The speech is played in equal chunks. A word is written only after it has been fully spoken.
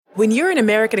When you're an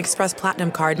American Express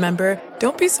Platinum card member,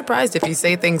 don't be surprised if you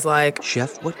say things like,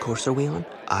 "Chef, what course are we on?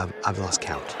 I've lost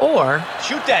count." Or,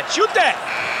 Shoot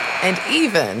that! And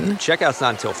even, Checkout's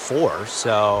not until 4,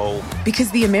 so...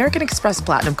 Because the American Express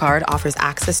Platinum Card offers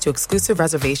access to exclusive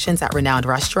reservations at renowned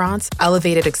restaurants,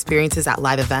 elevated experiences at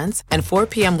live events, and 4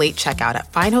 p.m. late checkout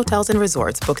at fine hotels and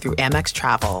resorts booked through Amex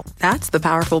Travel. That's the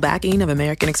powerful backing of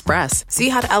American Express. See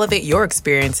how to elevate your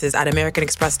experiences at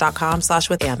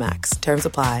americanexpress.com/withAmex. Terms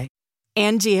apply.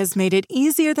 Angie has made it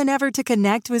easier than ever to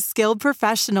connect with skilled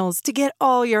professionals to get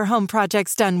all your home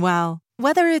projects done well.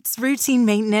 Whether it's routine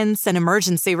maintenance, an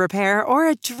emergency repair, or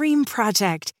a dream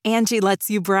project, Angie lets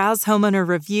you browse homeowner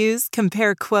reviews,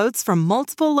 compare quotes from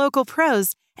multiple local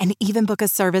pros, and even book a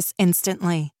service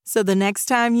instantly. So the next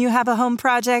time you have a home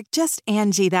project, just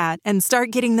Angie that and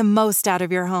start getting the most out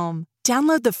of your home.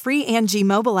 Download the free Angie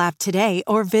mobile app today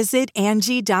or visit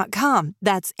Angie.com.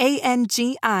 That's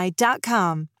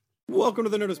ANGI.com. Welcome to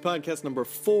the Nerdist Podcast number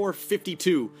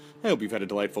 452. I hope you've had a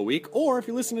delightful week, or if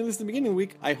you're listening to this at the beginning of the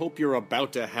week, I hope you're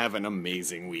about to have an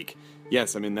amazing week.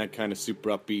 Yes, I'm in that kind of super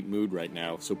upbeat mood right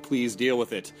now, so please deal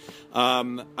with it.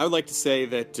 I would like to say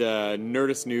that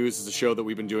Nerdist News is a show that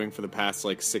we've been doing for the past,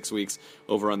 6 weeks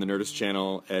over on the Nerdist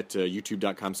channel at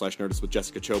youtube.com/Nerdist with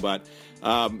Jessica Chobot.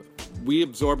 We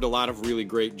absorbed a lot of really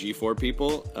great G4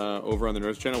 people over on the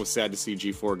Nerdist channel. It was sad to see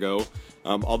G4 go.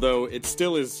 Although it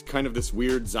still is kind of this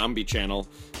weird zombie channel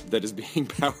that is being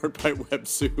powered by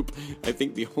WebSoup. I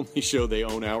think the only show they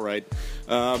own outright.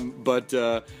 But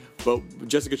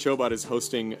Jessica Chobot is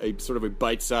hosting a sort of a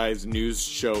bite-sized news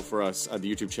show for us on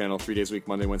the YouTube channel 3 days a week,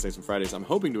 Monday, Wednesdays, and Fridays. I'm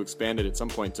hoping to expand it at some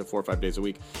point to 4 or 5 days a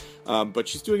week. But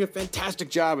she's doing a fantastic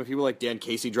job. And people like Dan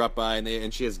Casey drop by,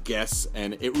 and she has guests,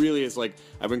 and it really is like,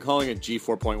 I've been calling it G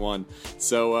 4.1.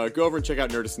 So go over and check out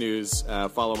Nerdist News.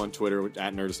 Follow them on Twitter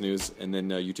at Nerdist News, and then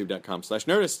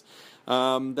youtube.com/Nerdist.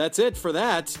 That's it for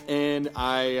that. And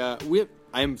I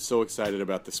am so excited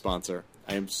about the sponsor.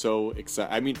 I am so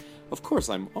excited. I mean, of course,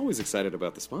 I'm always excited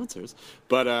about the sponsors,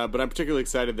 but I'm particularly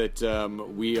excited that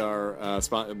we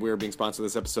are being sponsored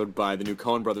this episode by the new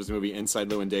Coen Brothers movie, Inside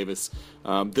Llewyn Davis.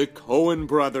 The Coen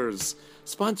Brothers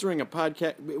sponsoring a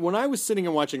podcast. When I was sitting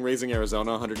and watching Raising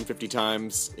Arizona 150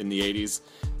 times in the 80s,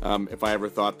 if I ever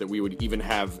thought that we would even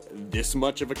have this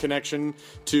much of a connection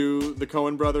to the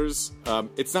Coen Brothers,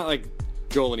 it's not like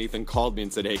Joel and Ethan called me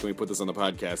and said, "Hey, can we put this on the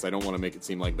podcast?" I don't want to make it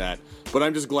seem like that, but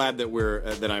I'm just glad that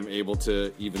that I'm able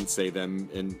to even say them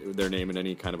in their name in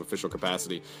any kind of official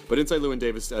capacity. But Inside Llewyn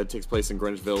Davis takes place in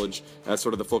Greenwich Village,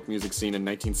 sort of the folk music scene in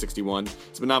 1961.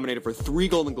 It's been nominated for 3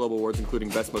 Golden Globe Awards, including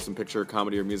Best Motion Picture,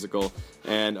 Comedy, or Musical,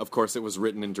 and of course it was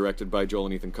written and directed by Joel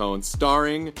and Ethan Coen,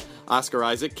 starring Oscar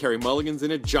Isaac, Carey Mulligan's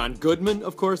in it, John Goodman,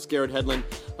 of course, Garrett Hedlund,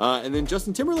 and then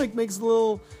Justin Timberlake makes a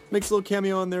little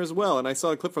cameo in there as well, and I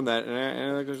saw a clip from that, and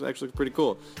it was actually pretty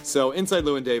cool. So, Inside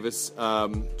Llewyn Davis,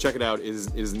 check it out,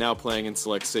 is now playing in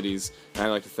select cities, and I'd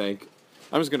like to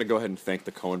I'm just going to go ahead and thank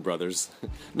the Coen Brothers,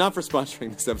 not for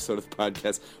sponsoring this episode of the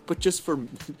podcast, but just for...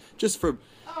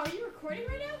 Oh, are you recording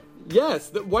right now?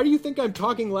 Yes, why do you think I'm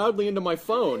talking loudly into my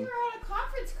phone? You were on a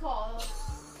conference call.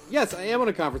 Yes, I am on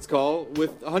a conference call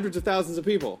with hundreds of thousands of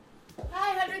people.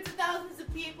 Hi, hundreds of thousands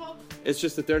of people. It's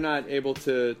just that they're not able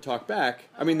to talk back.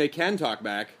 I mean, they can talk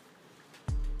back.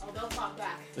 Oh, they'll talk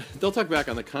back. They'll talk back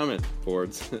on the comment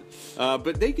boards.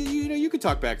 But they, you could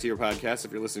talk back to your podcast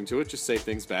if you're listening to it. Just say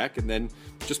things back, and then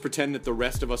just pretend that the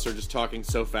rest of us are just talking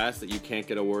so fast that you can't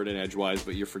get a word in edgewise,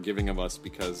 but you're forgiving of us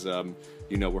because, we're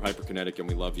hyperkinetic and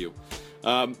we love you.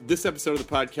 This episode of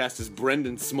the podcast is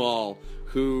Brendan Small,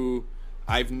 who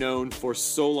I've known for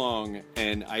so long,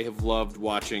 and I have loved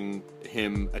watching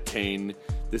him attain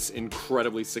this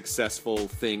incredibly successful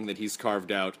thing that he's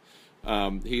carved out.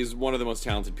 He's one of the most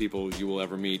talented people you will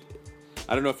ever meet.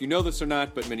 I don't know if you know this or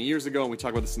not, but many years ago, and we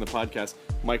talk about this in the podcast,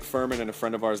 Mike Furman and a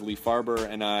friend of ours, Lee Farber,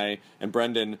 and I, and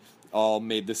Brendan, all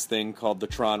made this thing called the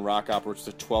Tron Rock Opera, which is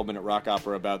a 12-minute rock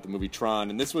opera about the movie Tron,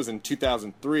 and this was in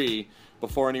 2003,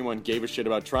 before anyone gave a shit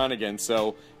about Tron again.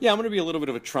 So, yeah, I'm going to be a little bit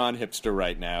of a Tron hipster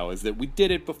right now, is that we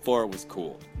did it before it was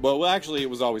cool. Well, actually, it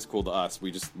was always cool to us. We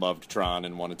just loved Tron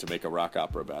and wanted to make a rock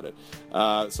opera about it.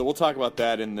 So we'll talk about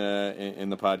that in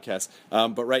the podcast.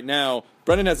 But right now,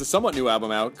 Brendan has a somewhat new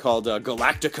album out called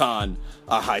Galacticon,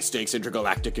 a high-stakes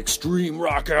intergalactic extreme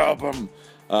rock album.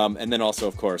 And then also,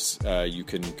 of course, you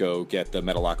can go get the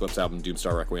Metalocalypse album,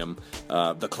 Doomstar Requiem,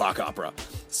 the Clock Opera.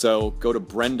 So go to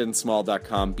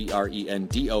brendansmall.com,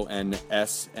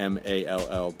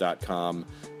 BRENDONSMALL.com,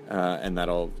 and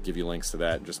that'll give you links to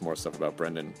that and just more stuff about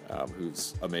Brendan,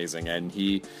 who's amazing. And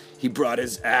he brought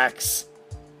his Axe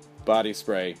body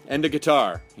spray and a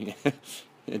guitar.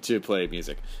 to play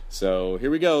music. So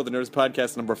here we go, the Nerdist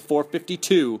Podcast number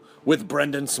 452 with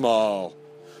Brendan Small.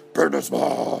 Brendan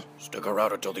Small! Stick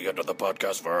around until the end of the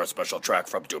podcast for a special track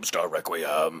from Doomstar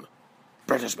Requiem.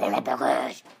 Brendan Small on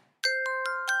Burgers!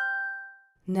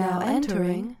 Now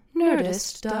entering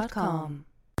Nerdist.com.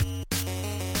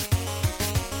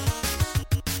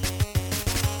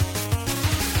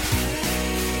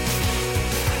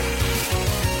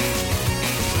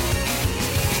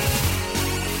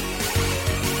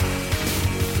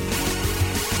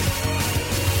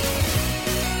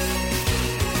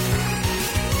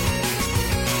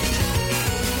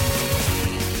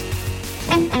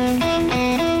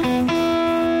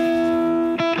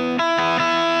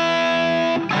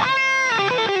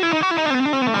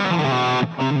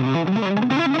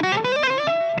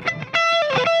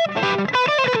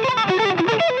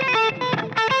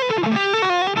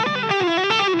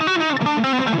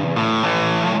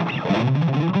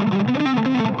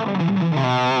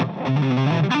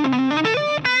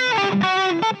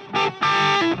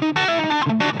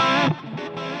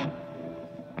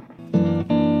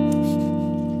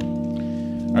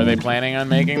 Are they planning on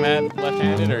making that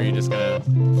left-handed, or are you just gonna?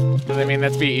 Because I mean,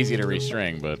 that'd be easy to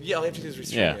restring, but Yeah, all you have to do is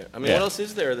restring Yeah, it. I mean, yeah. what else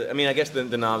is there? I mean, I guess the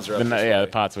knobs are up. the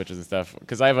pot switches and stuff.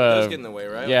 Because I have Those a get in the way,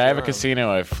 right? Yeah, I have a With your arm. casino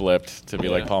I've flipped to be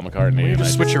like Yeah. Paul McCartney. You and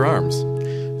just I- switch your arms.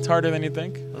 It's harder than you'd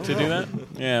think to do that.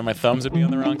 Yeah, my thumbs would be on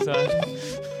the wrong side.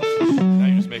 Now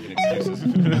you're just making excuses.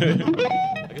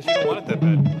 I guess you don't want it that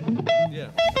bad. Yeah.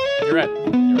 You're right.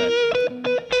 You're right.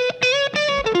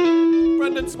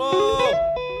 Brendan Small!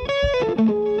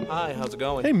 Hi, how's it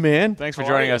going? Hey, man. Thanks for How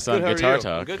are joining you? us on Good, how are Guitar you? I'm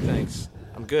Talk. good, thanks.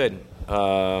 I'm good.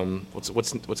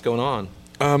 What's going on?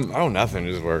 Oh, nothing.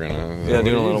 Just working. Yeah,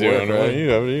 doing a little work,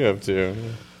 right? What you up to?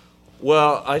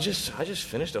 Well, I just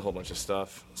finished a whole bunch of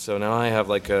stuff, so now I have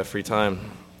like free time.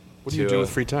 What do you do with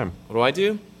free time? What do I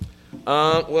do?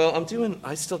 Well,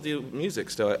 I still do music.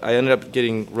 So I ended up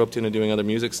getting roped into doing other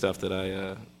music stuff that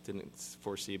I didn't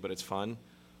foresee, but it's fun.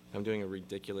 I'm doing a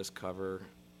ridiculous cover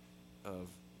of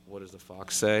What Does the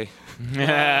Fox Say?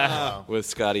 With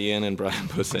Scotty Ian and Brian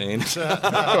Posehn.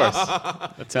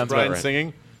 That sounds Brian about right.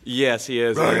 singing? Yes, he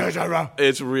is.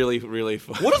 It's really, really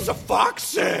fun. What does the fox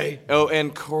say? Oh,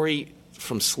 and Corey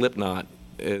from Slipknot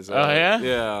is. Oh, yeah?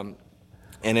 Yeah.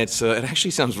 And it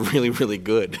actually sounds really, really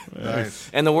good. Nice.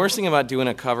 And the worst thing about doing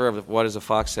a cover of What Does the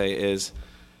Fox Say is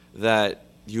that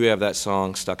you have that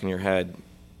song stuck in your head.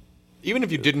 Even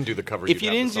if you didn't do the cover, If you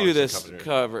didn't do this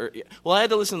cover, well, I had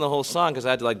to listen to the whole song because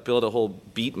I had to like build a whole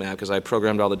beat map because I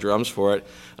programmed all the drums for it,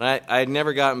 and I had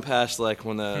never gotten past like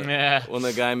when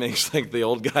the guy makes like the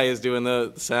old guy is doing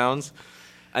the sounds.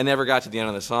 I never got to the end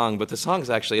of the song, but the song is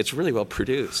actually it's really well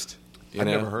produced. I've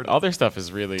never heard it. All their stuff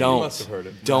is really. Don't must have heard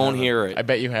it. Don't hear it. I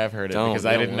bet you have heard it Don't, because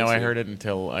I you didn't don't know I want to. heard it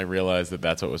until I realized that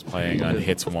that's what was playing on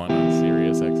Hits 1 on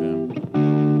Sirius XM.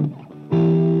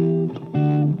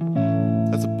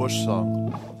 That's a Bush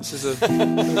song. This is a.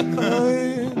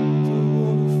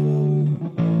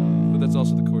 But that's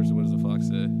also the chorus of What Does the Fox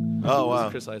Say? Oh, wow.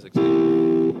 Chris Isaac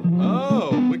singing.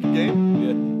 Oh, Wicked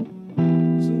Game?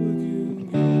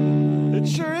 Yeah. It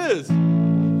sure is.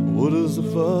 What does the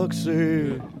fox say?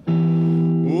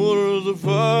 What does the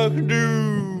fox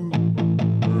do?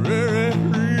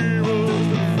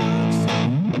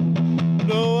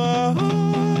 No, I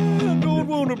don't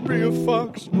want to be a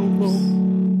fox no more.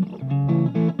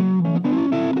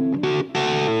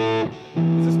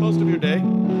 Is this most of your day?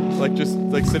 Like just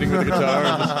like sitting with a guitar?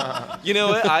 And just... You know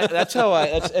what? That's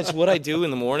what I do in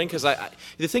the morning because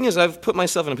the thing is I've put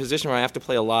myself in a position where I have to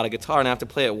play a lot of guitar and I have to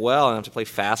play it well and I have to play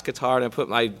fast guitar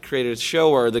and I created a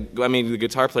show where the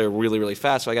guitar player really really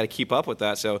fast, so I got to keep up with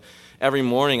that. So every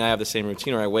morning I have the same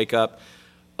routine where I wake up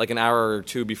like an hour or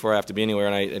two before I have to be anywhere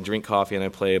and I drink coffee and I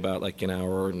play about like an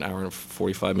hour and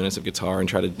 45 minutes of guitar and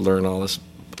try to learn all this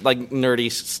like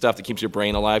nerdy stuff that keeps your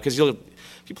brain alive because if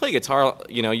you play guitar,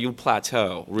 you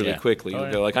plateau really quickly.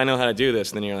 You go like, I know how to do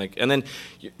this, and then you're like, and then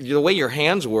the way your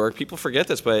hands work, people forget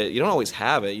this, but you don't always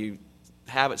have it. You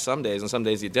have it some days, and some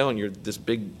days you don't. You're this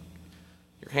big.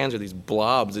 Your hands are these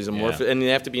blobs, these amorphous, and you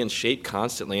have to be in shape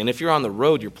constantly. And if you're on the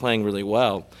road, you're playing really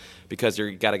well because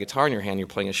you got a guitar in your hand. You're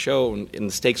playing a show, and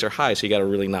the stakes are high, so you got to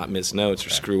really not miss notes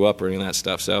or screw up or any of that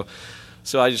stuff. So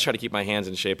I just try to keep my hands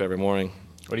in shape every morning.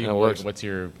 What do you? And it works. What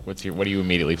do you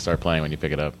immediately start playing when you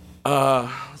pick it up?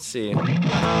 Let's see. Those 3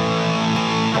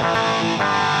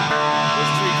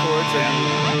 chords are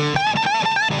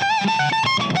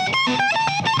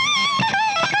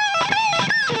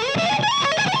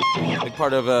like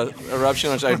part of a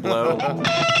eruption which I blow.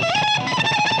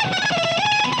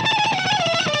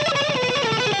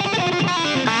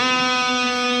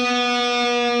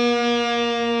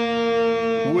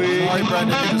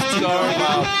 trying to do this too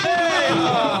loud.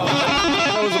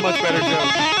 That was a much better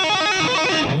joke.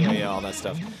 Yeah, all that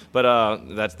stuff. But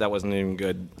that wasn't even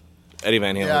good. Eddie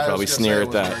Van Halen would probably sneer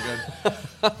at that.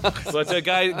 But the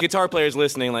guitar players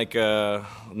listening,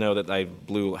 know that I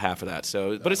blew half of that.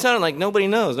 So, but it sounded like nobody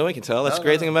knows. Nobody can tell. That's the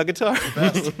great thing about guitar.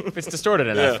 If it's distorted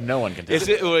enough, no one can tell.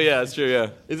 Well, yeah, it's true. Yeah.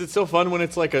 Is it so fun when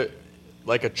it's like a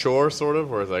chore, sort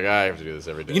of, where it's like, I have to do this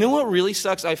every day? You know what really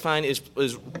sucks, I find, is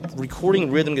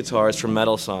recording rhythm guitars for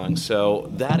metal songs.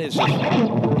 So that is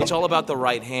it's all about the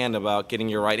right hand, about getting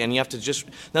your right hand. You have to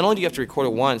not only do you have to record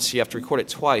it once, you have to record it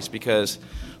twice, because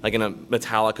like in a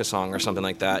Metallica song or something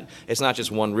like that, it's not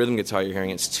just one rhythm guitar you're hearing,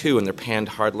 it's two, and they're panned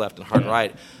hard left and hard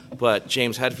right. But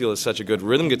James Hetfield is such a good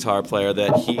rhythm guitar player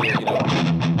that he, so you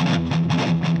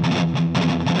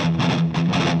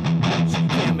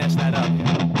can't mess that up.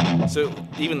 So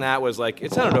even that was like,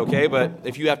 it sounded okay, but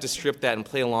if you have to strip that and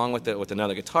play along with it with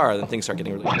another guitar, then things start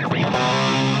getting really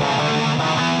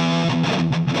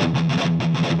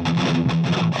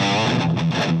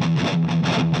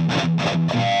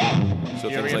So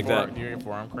things like that. Do you get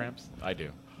forearm cramps? I do.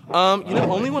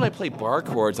 Only when I play bar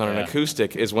chords on an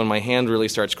acoustic is when my hand really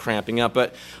starts cramping up.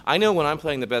 But I know when I'm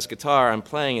playing the best guitar I'm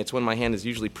playing, it's when my hand is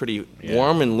usually pretty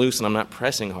warm and loose and I'm not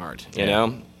pressing hard, you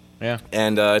know? Yeah.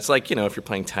 And it's like, if you're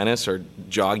playing tennis or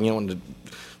jogging, you want to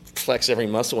flex every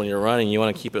muscle when you're running. You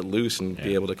want to keep it loose and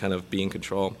be able to kind of be in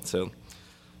control. So,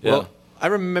 yeah. Well, I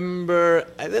remember.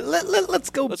 Let's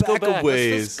go back a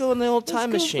ways. Let's go in the old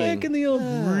time machine. Back in the old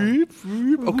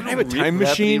Oh, can I have a time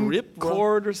machine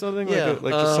chord or something? Yeah.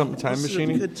 Like just some time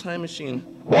machine? Good time machine.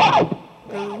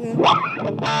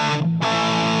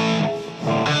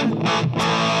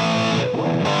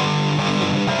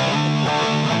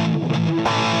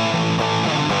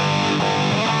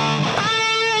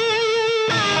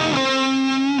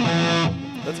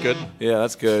 That's good. Yeah,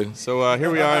 that's good. So here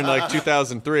we are in like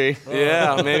 2003.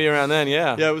 Yeah, maybe around then.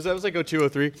 Yeah. Yeah, that was like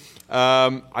 0203.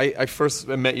 I first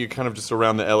met you kind of just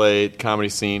around the LA comedy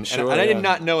scene, Sure, and I did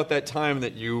not know at that time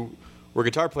that you were a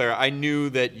guitar player. I knew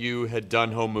that you had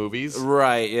done home movies,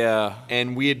 Right. Yeah.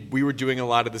 and we were doing a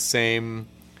lot of the same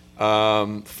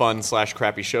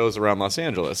fun/crappy shows around Los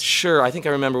Angeles. Sure. I think I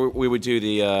remember we would do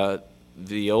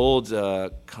the old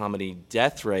comedy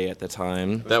Death Ray at the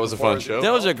time. That was a fun show.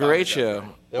 That was a great show.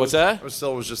 What's that? It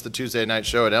was just the Tuesday night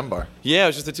show at M-Bar. Yeah, it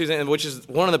was just the Tuesday, which is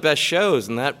one of the best shows,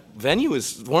 and that venue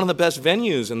is one of the best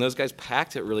venues, and those guys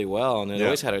packed it really well, and there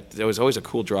was always a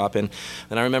cool drop in.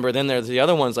 And I remember then there's the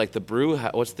other ones like the Brew.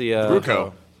 What's the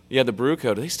Brewco? Yeah, the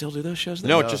Brewco. Do they still do those shows?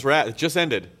 No, it just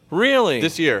ended Really?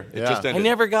 this year. It just ended. I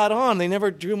never got on. They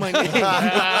never drew my name.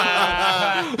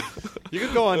 You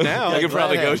could go on now. I could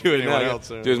probably go to it now.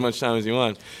 Do as much time as you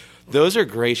want. Those are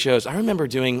great shows. I remember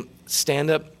doing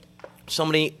stand-up.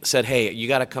 Somebody said, hey, you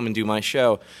got to come and do my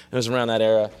show. It was around that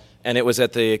era. And it was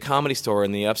at the Comedy Store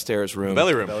in the upstairs room.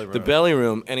 Belly Room. The Belly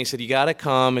Room. And he said, you got to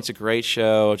come. It's a great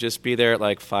show. Just be there at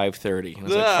like 5:30. And I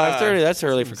was like, 5:30? That's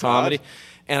early for comedy.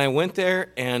 And I went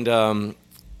there, and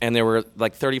there were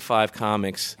like 35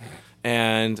 comics.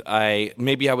 And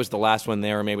maybe I was the last one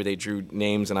there, or maybe they drew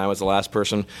names and I was the last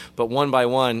person. But one by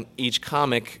one, each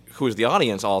comic, who is the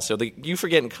audience also, you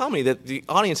forget in comedy that the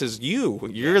audience is you.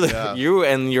 You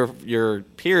and your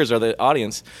peers are the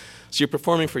audience. So you're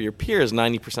performing for your peers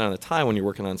 90% of the time when you're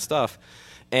working on stuff.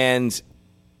 And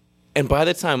by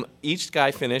the time each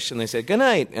guy finished and they said, good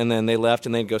night, and then they left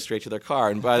and they'd go straight to their car.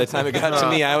 And by the time it got to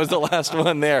me, I was the last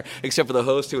one there, except for the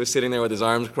host who was sitting there with his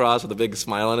arms crossed with a big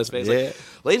smile on his face. Yeah. Like,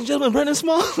 ladies and gentlemen, Brendan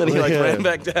Small. And he ran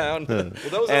back down.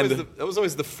 Well, that was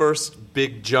always the first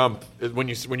big jump when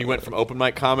you went from open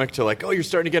mic comic to like, oh, you're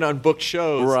starting to get on booked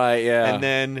shows. Right, yeah. And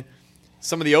then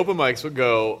some of the open mics would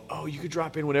go, oh, you could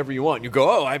drop in whenever you want. You go,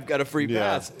 oh, I've got a free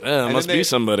pass. Yeah, must be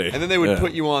somebody. And then they would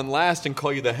put you on last and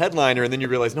call you the headliner, and then you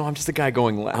realize, no, I'm just the guy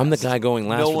going last. I'm the guy going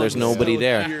last, but there's nobody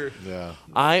there. Yeah.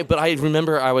 But I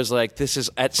remember I was like, this is,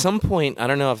 at some point, I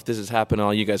don't know if this has happened to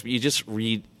all you guys, but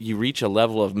you reach a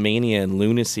level of mania and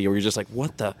lunacy where you're just like,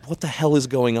 what the hell is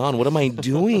going on? What am I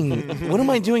doing? What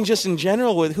am I doing just in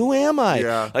general with, who am I?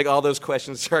 Yeah. Like all those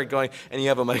questions start going, and you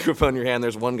have a microphone in your hand,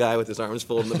 there's one guy with his arms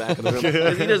folded in the back of the room.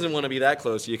 He doesn't want to be that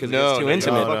close to you because it's too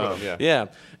intimate. No. Yeah.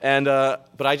 And,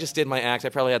 but I just did my act. I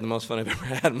probably had the most fun I've ever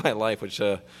had in my life, which,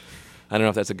 I don't know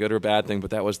if that's a good or bad thing, but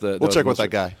that was the... We'll check with that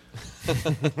guy.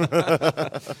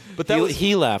 But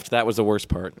he laughed. That was the worst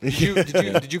part.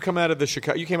 Did you come out of the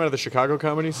Chicago? You came out of the Chicago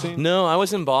comedy scene? No, I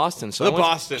was in Boston. So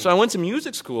I went to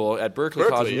music school at Berkeley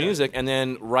College of Music, and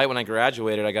then right when I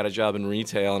graduated, I got a job in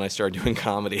retail, and I started doing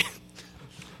comedy.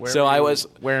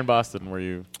 Where in Boston were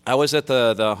you? I was at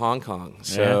the Hong Kong.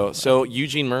 So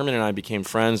Eugene Merman and I became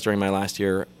friends during my last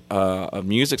year of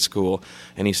music school,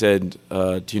 and he said,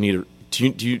 we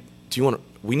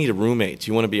need a roommate.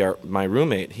 Do you want to be my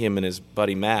roommate? Him and his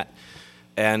buddy Matt.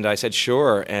 And I said,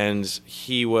 sure. And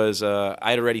he was,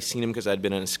 I'd already seen him because I'd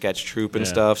been in a sketch troupe and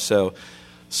stuff. So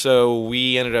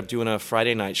we ended up doing a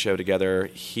Friday night show together,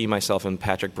 he, myself, and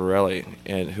Patrick Borelli,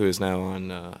 who is now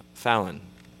on Fallon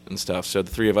and stuff. So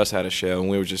the three of us had a show, and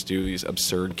we would just do these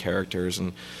absurd characters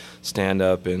and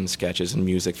stand-up and sketches and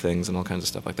music things and all kinds of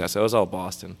stuff like that. So it was all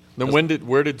Boston. Then when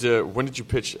did you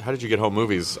pitch? How did you get home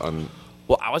movies on?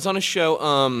 Well, I was on a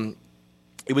show.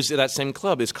 It was at that same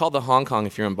club. It's called the Hong Kong.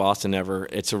 If you're in Boston ever,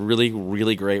 it's a really,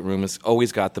 really great room. It's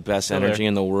always got the best energy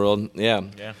in the world. Yeah.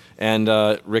 And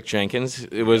Rick Jenkins,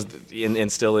 it was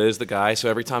and still is the guy. So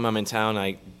every time I'm in town,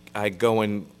 I go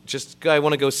and I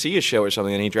want to go see a show or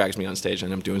something, and he drags me on stage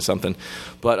and I'm doing something.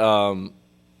 But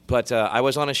I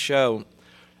was on a show.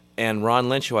 And Ron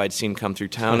Lynch, who I'd seen come through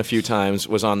town a few times,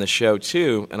 was on the show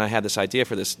too. And I had this idea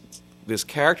for this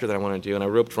character that I wanted to do, and I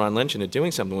roped Ron Lynch into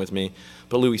doing something with me.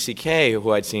 But Louis C.K.,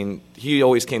 who I'd seen, he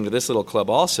always came to this little club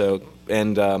also.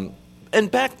 And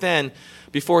back then,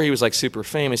 before he was like super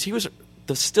famous, he was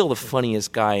still the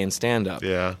funniest guy in stand-up.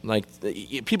 Yeah. Like,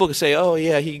 people could say, oh,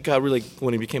 yeah, he got really,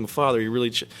 when he became a father,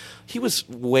 he was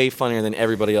way funnier than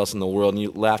everybody else in the world, and you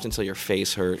laughed until your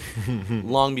face hurt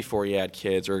long before he had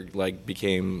kids or, like,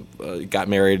 got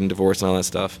married and divorced and all that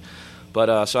stuff.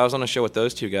 But so I was on a show with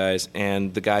those two guys,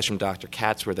 and the guys from Dr.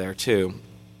 Katz were there, too.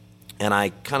 And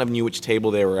I kind of knew which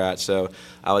table they were at, so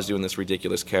I was doing this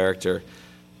ridiculous character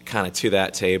kind of to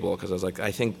that table, because I was like,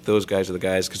 I think those guys are the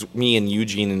guys, because me and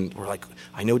Eugene were like,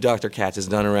 I know Dr. Katz is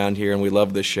done around here, and we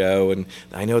love the show, and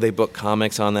I know they book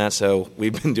comics on that, so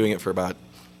we've been doing it for about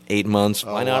 8 months.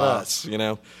 Why not us, you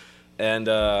know?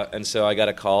 And so I got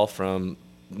a call from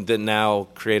the now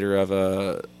creator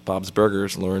of Bob's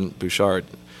Burgers, Lauren Bouchard,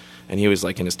 and he was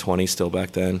like in his 20s still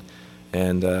back then,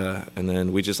 and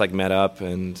then we just like met up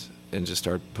and just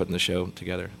started putting the show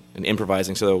together and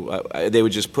improvising. So they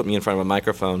would just put me in front of a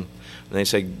microphone, and they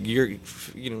say, be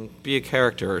a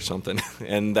character or something.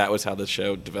 And that was how the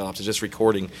show developed. It's just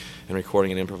recording and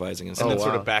improvising. And then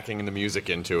sort of backing the music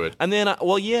into it. And then,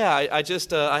 I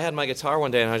just I had my guitar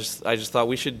one day, and I just thought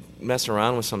we should mess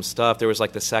around with some stuff. There was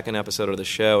like the second episode of the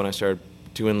show, and I started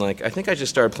doing I think I just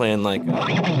started playing like...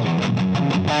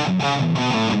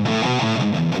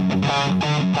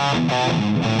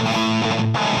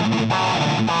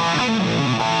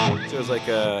 So it was like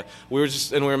we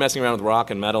were messing around with rock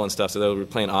and metal and stuff. So they were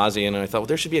playing Ozzy, and I thought, well,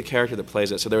 there should be a character that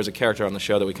plays it. So there was a character on the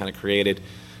show that we kind of created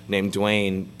named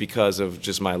Dwayne because of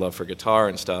just my love for guitar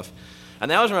and stuff.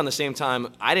 And that was around the same time.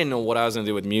 I didn't know what I was going to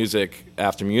do with music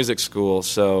after music school,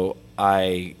 so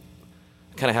I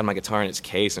kind of had my guitar in its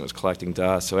case and it was collecting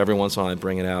dust. So every once in a while I'd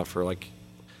bring it out for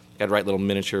I'd write little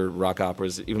miniature rock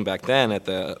operas even back then at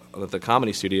the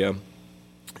comedy studio,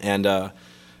 and I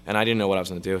didn't know what I was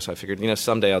going to do. So I figured,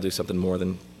 someday I'll do something more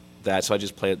than that. So I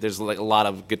just played. There's like a lot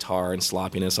of guitar and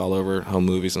sloppiness all over home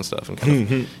movies and stuff, and kind of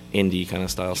indie kind of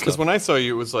style stuff. Because when I saw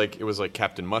you, it was like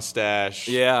Captain Mustache.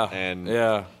 Yeah, and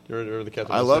yeah. You remember the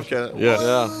Captain? I love Captain.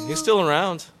 Yeah, he's still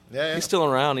around. Yeah. He's still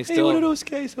around. He's still one of those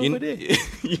guys over there.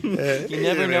 You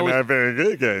never know. Not very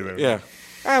good guy though. Yeah.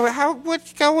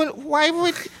 What's going? Why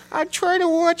would I try to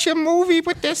watch a movie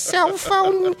with the cell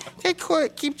phone? They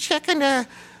could keep checking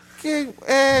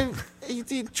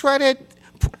try to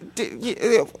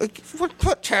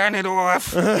turn it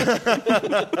off.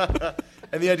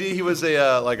 And the idea he was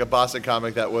a Boston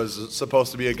comic that was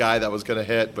supposed to be a guy that was going to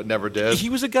hit but never did. He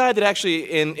was a guy that actually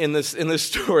in this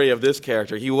story of this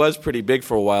character, he was pretty big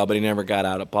for a while, but he never got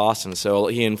out of Boston. So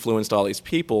he influenced all these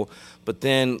people. But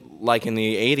then, like in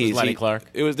the '80s, Lenny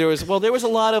Clark. There was a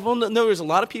lot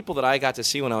of people that I got to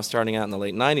see when I was starting out in the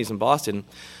late '90s in Boston,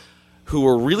 who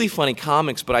were really funny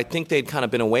comics, but I think they'd kind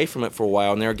of been away from it for a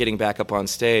while, and they were getting back up on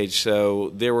stage.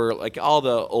 So there were all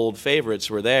the old favorites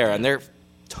were there, and they're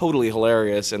totally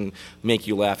hilarious and make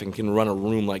you laugh and can run a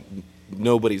room like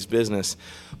nobody's business.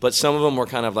 But some of them were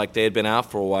kind of like they had been out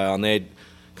for a while, and they'd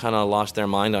kind of lost their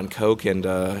mind on coke and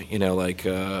on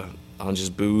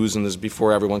just booze, and this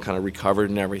before everyone kind of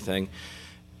recovered and everything.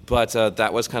 But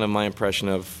that was kind of my impression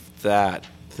of that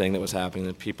thing that was happening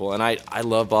to people. And I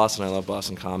love Boston. I love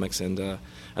Boston comics. And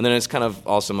then it's kind of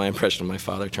also my impression of my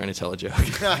father trying to tell a joke.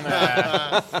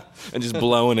 And just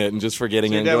blowing it and just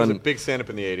forgetting it. Your dad was a big stand-up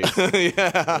in the 80s.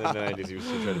 Yeah. In the 90s, he was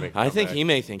trying to make I think he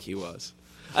may think he was.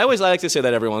 I always like to say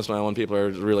that every once in a while when people are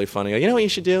really funny. You know what you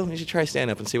should do? You should try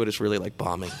stand-up and see what it's really like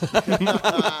bombing.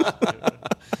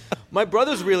 My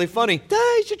brother's really funny.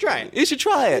 You should try it. You should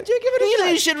try it. You give it a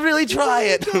shot. You should really try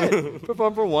it.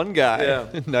 Perform for one guy.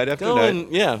 Yeah. Night after Go night. and-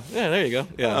 yeah, there you go.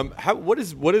 Yeah. What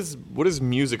is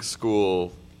music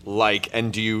school like?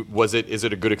 And is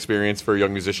it a good experience for a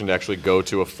young musician to actually go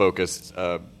to a focused?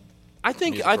 I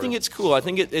think it's cool. I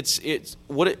think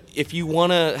if you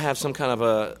want to have some kind of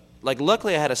a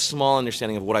luckily I had a small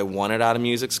understanding of what I wanted out of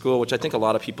music school, which I think a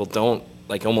lot of people don't,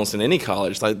 like almost in any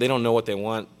college. Like they don't know what they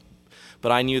want.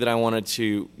 But I knew that I wanted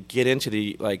to get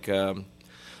into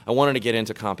I wanted to get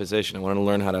into composition. I wanted to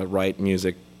learn how to write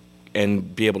music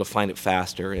and be able to find it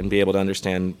faster and be able to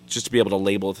understand, just to be able to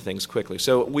label things quickly.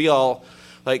 So we all,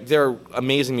 there are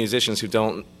amazing musicians who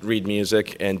don't read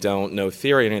music and don't know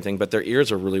theory or anything, but their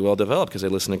ears are really well developed because they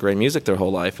listen to great music their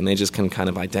whole life, and they just can kind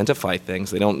of identify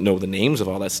things. They don't know the names of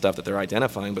all that stuff that they're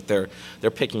identifying, but they're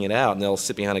picking it out, and they'll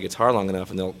sit behind a guitar long enough,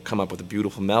 and they'll come up with a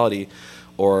beautiful melody,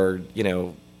 or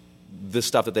the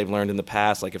stuff that they've learned in the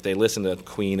past, like if they listen to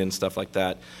Queen and stuff like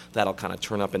that, that'll kind of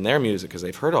turn up in their music because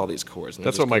they've heard all these chords.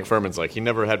 That's what Mike Furman's like. He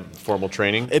never had formal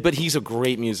training. But he's a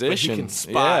great musician. But he can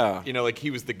spot, he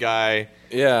was the guy.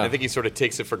 Yeah. I think he sort of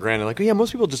takes it for granted.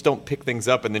 Most people just don't pick things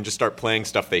up and then just start playing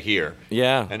stuff they hear.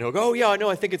 Yeah. And he'll go, oh, yeah, I know,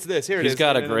 I think it's this. Here it is. He's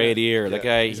got a great ear. The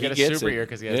guy, He's got a gets super it. ear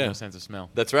because he has no sense of smell.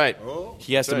 That's right.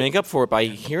 He has to make up for it by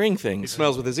hearing things. He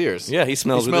smells with his ears. Yeah, he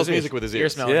smells with his ears. music with his ears. Ear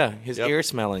smelling. Yeah, his ear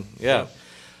smelling. Yeah.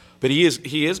 But he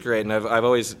is great, and I've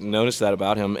always noticed that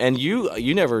about him. And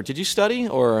you never did you study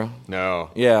or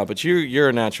no? Yeah, but you're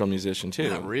a natural musician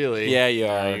too. Not really. Yeah, you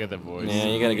are. You got the voice. Yeah,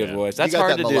 you got a good voice. That's you got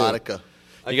hard that to melodica.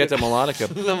 do. You got the melodica.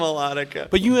 The melodica.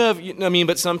 But you have,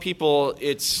 but some people,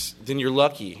 then you're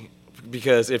lucky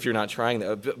because if you're not trying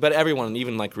that. But everyone,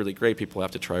 even really great people, have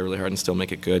to try really hard and still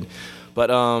make it good. But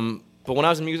when I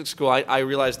was in music school, I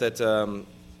realized that.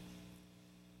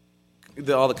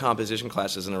 All the composition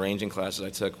classes and arranging classes I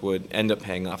took would end up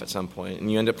paying off at some point, and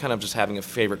you end up kind of just having a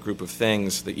favorite group of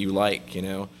things that you like,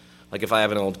 Like if I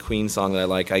have an old Queen song that I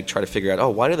like, I try to figure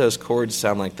out, why do those chords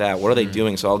sound like that? What are they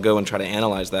doing? So I'll go and try to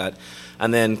analyze that,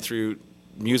 and then through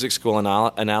music school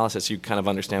analysis, you kind of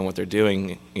understand what they're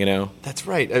doing, That's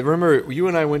right. I remember you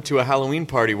and I went to a Halloween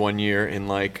party one year in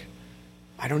I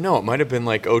don't know, it might have been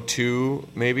 02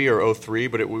 maybe or 03,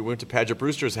 but we went to Padgett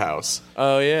Brewster's house.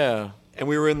 Oh yeah. And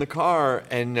we were in the car,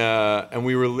 and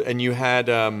you had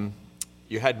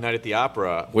Night at the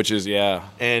Opera, which is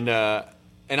and I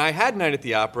had Night at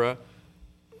the Opera,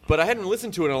 but I hadn't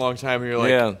listened to it in a long time. And you're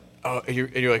like,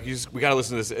 you're like, we got to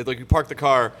listen to this. You park the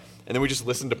car, and then we just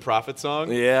listened to Prophet Song.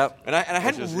 Yeah, and I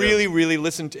hadn't really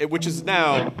listened to it, which is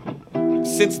now,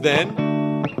 since then,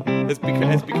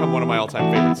 has become one of my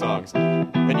all-time favorite songs.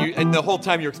 And the whole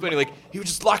time you're explaining, he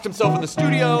just locked himself in the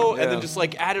studio, and then just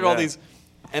added all these.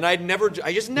 And I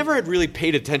just never had really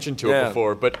paid attention to it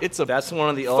before, but that's one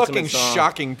of the fucking ultimate songs.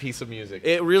 shocking piece of music.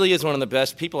 It really is one of the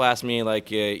best. People ask me,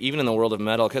 even in the world of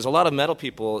metal, because a lot of metal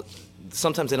people,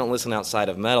 sometimes they don't listen outside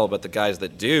of metal, but the guys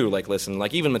that do, listen,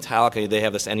 even Metallica, they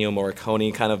have this Ennio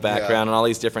Morricone kind of background and all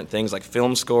these different things, like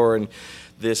film score and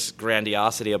this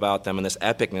grandiosity about them and this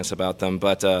epicness about them.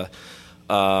 But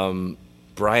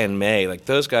Brian May,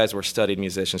 those guys were studied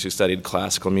musicians who studied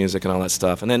classical music and all that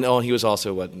stuff. And then, he was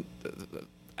also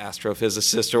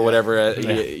astrophysicist or whatever,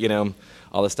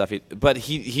 all this stuff. But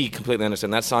he completely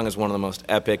understands. That song is one of the most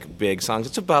epic, big songs.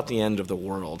 It's about the end of the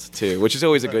world, too, which is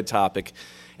always a good topic.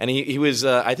 And he was,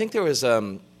 I think there was,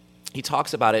 he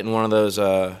talks about it in one of those,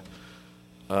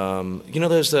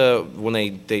 those, when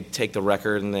they take the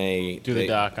record and they do the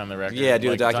doc on the record. Yeah, do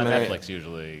the documentary. It's on Netflix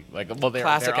usually.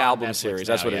 Classic they're album Netflix series,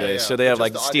 now, that's what it is. So they have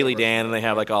Steely Dan, and they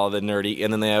have all of the nerdy,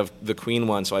 and then they have the Queen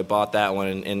one, so I bought that one,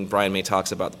 and Brian May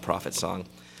talks about the Prophet Song.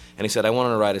 And he said, I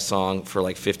wanted to write a song for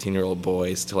 15-year-old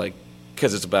boys to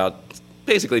because it's about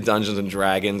basically Dungeons and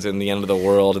Dragons and the end of the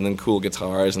world, and then cool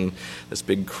guitars and this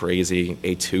big crazy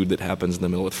etude that happens in the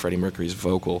middle with Freddie Mercury's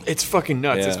vocal. It's fucking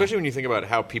nuts, especially when you think about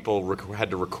how people had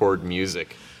to record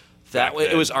music.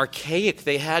 It was archaic.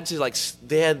 They had to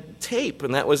they had tape,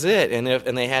 and that was it. And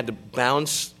they had to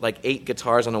bounce 8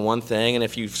 guitars onto one thing, and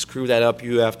if you screw that up,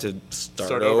 you have to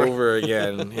start over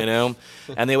again.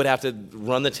 And they would have to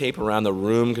run the tape around the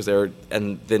room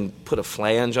and then put a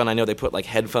flange on. I know they put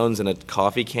headphones in a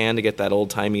coffee can to get that old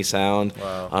timey sound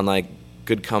on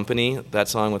Good Company. That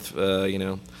song with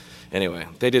Anyway,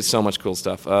 they did so much cool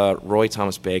stuff. Roy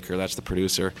Thomas Baker, that's the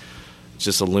producer.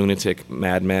 Just a lunatic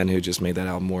madman who just made that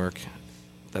album work.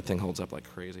 That thing holds up like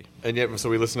crazy. And yet,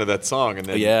 so we listened to that song, and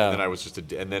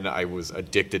then I was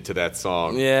addicted to that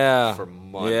song. Yeah, for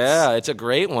months. Yeah, it's a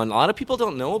great one. A lot of people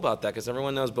don't know about that because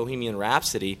everyone knows Bohemian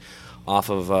Rhapsody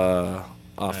off of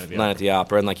Night at the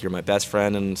Opera and You're My Best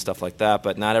Friend and stuff like that.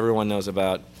 But not everyone knows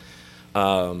about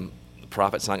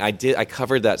Prophet song. I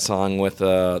covered that song with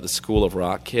the School of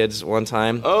Rock kids one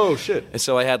time. Oh shit! And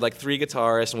so I had like 3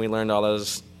 guitarists, and we learned all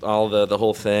the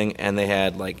whole thing. And they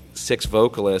had like 6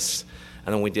 vocalists,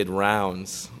 and then we did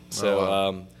rounds.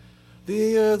 So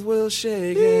the earth will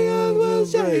shake, the earth will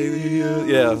shake, the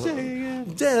earth will shake.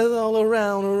 Death all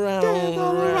around.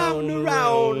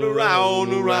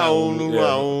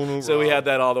 So we had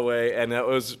that all the way, and it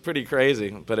was pretty crazy,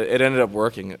 but it ended up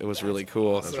working. It was really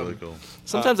cool. That's really cool.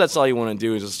 Sometimes that's all you want to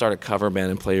do is just start a cover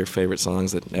band and play your favorite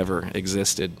songs that never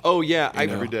existed. Oh yeah,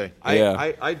 every day.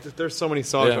 There's so many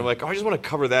songs. Yeah. Where I'm like, I just want to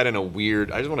cover that in a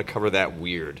weird. I just want to cover that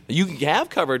weird. You have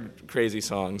covered crazy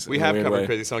songs. We have covered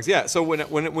crazy songs. Yeah. So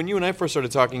when you and I first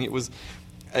started talking, it was.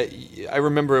 I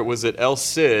remember it was at El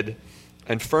Cid,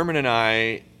 and Furman and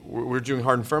I were doing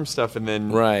Hard and Firm stuff, and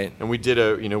then and we did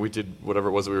whatever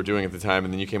it was that we were doing at the time,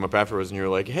 and then you came up afterwards, and you were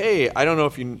like, hey, I don't know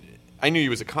if you. I knew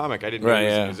you was a comic. I didn't know you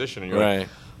was a musician, and you're like,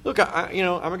 look,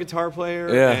 I'm a guitar player,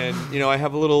 and I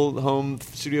have a little home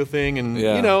studio thing, and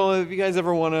if you guys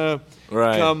ever want to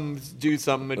come do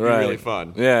something, it'd be really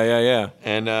fun. Yeah.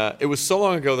 And it was so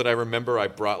long ago that I remember I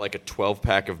brought like a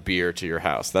 12-pack of beer to your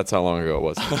house. That's how long ago it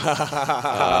was.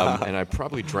 And I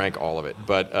probably drank all of it,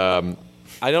 but.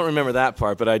 I don't remember that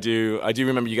part, but I do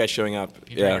remember you guys showing up.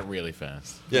 You drank it really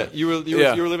fast. Yeah, you were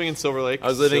living in Silver Lake. I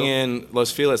was living in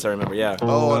Los Feliz, I remember. Yeah.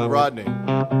 Oh, on Rodney,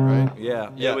 right?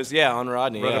 Yeah. It was on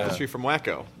Rodney. Right up the street from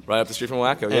Wacko. Right up the street from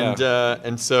Wacko. Yeah.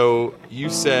 And so you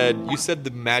said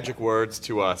the magic words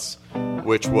to us,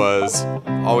 which was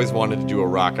always wanted to do a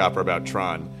rock opera about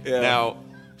Tron. Yeah. Now,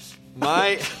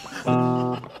 my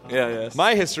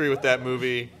my history with that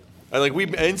movie. We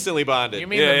instantly bonded. You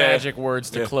mean the magic words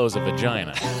to close a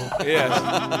vagina?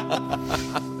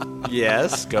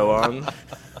 Yes, go on.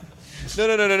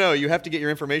 No. You have to get your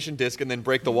information disc and then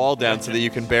break the wall down so that you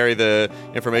can bury the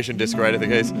information disc right at the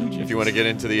case if you want to get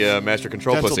into the master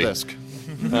control Pencil pussy. disc.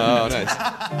 Oh,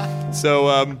 nice.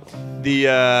 So,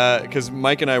 because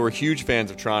Mike and I were huge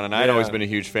fans of Tron, and I'd always been a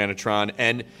huge fan of Tron,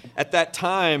 and at that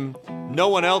time, no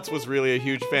one else was really a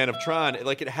huge fan of Tron.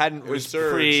 It hadn't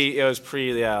resurged. It was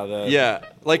pre. We were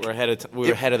ahead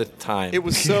of the time. It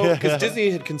was so because Disney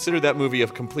had considered that movie a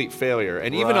complete failure,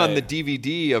 and even on the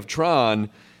DVD of Tron,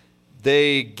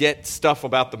 they get stuff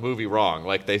about the movie wrong.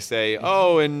 Like they say,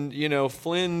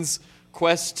 Flynn's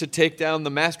quest to take down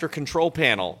the Master Control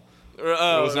Panel. It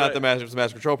was not the Master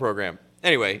Control Program.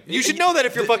 Anyway, you should know that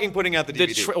if you're fucking putting out the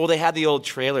DVD. They had the old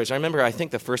trailers. I remember, I think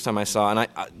the first time I saw, and I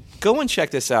go and check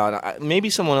this out.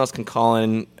 Maybe someone else can call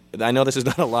in. I know this is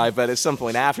not a live, but at some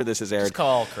point after this is aired. Just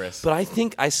call Chris. But I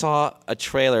think I saw a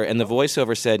trailer, and the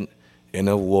voiceover said, "In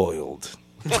a world."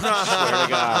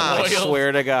 I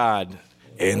swear to God.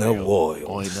 In a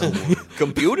world.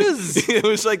 Computers? It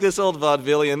was like this old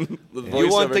vaudevillian. You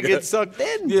want to get sucked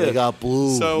in? Yeah. They got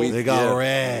blue. They got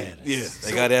red. Yeah,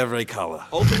 they got every color.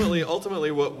 Ultimately,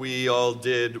 what we all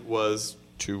did was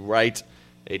to write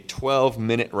a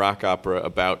 12-minute rock opera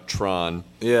about Tron.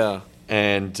 Yeah.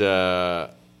 And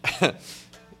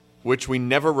which we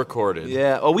never recorded.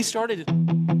 Yeah. Oh, we started.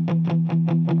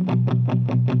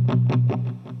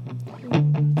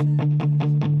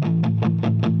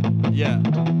 Yeah.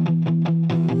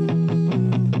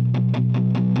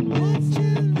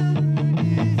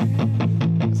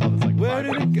 Where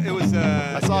did it go? It was.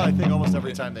 I saw it, I think, almost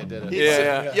every time they did it.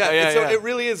 Yeah. So it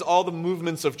really is all the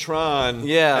movements of Tron.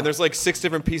 Yeah. And there's 6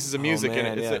 different pieces of music in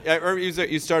it. It's yeah. I remember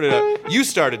you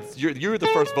started. You were the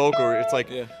first vocal. It's like,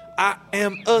 I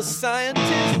am a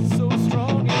scientist so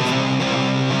strong.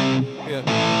 Yeah.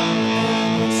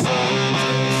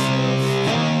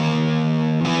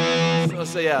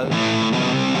 So yeah. And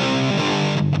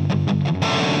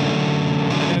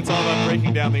then it's all about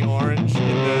breaking down the orange in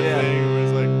the thing. Where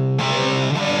it's like.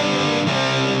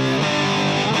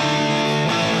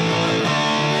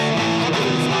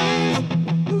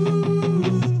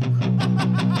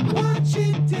 Watch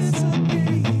it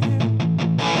disappear.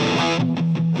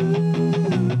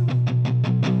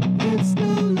 It's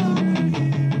no longer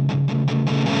here.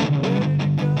 Where did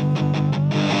it go?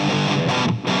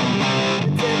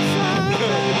 It's inside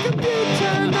the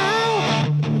computer now.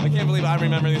 I can't believe I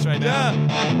remember these right now. Yeah.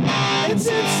 It's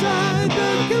inside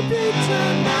the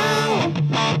computer now.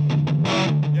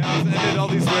 Yeah, and then all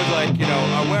these words like,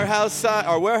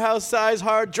 our warehouse size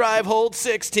hard drive holds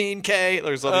 16K.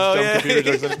 There's all these dumb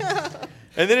computer jokes.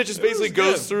 And then it just basically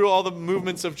goes through all the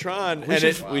movements of Tron.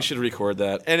 We should record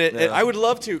that. And I would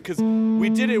love to, because we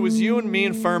did it. It was you and me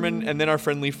and Furman, and then our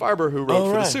friend Lee Farber, who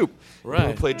wrote for The Soup,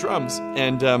 who played drums.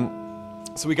 And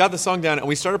so we got the song down, and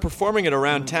we started performing it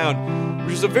around town,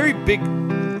 which was a very big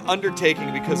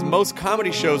undertaking because most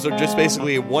comedy shows are just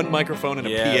basically one microphone and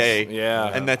a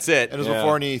PA, and that's it. And it was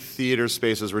before any theater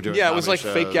spaces were doing. Yeah, it was like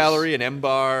comedy Fake shows. Gallery and M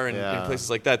Bar and places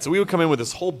like that. So we would come in with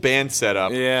this whole band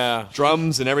setup,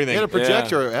 drums and everything. You had a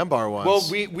projector at M Bar once. Well,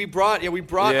 we brought a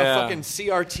fucking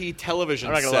CRT television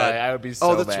I'm not gonna set. lie, I would be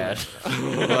so mad.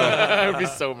 I would be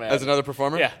so mad. As another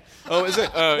performer? Yeah. Oh, is it?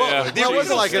 It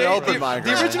wasn't like an open mic.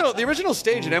 The original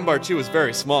stage at M Bar 2 was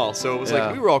very small, so it was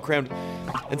like we were all crammed,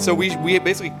 and so we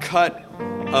basically cut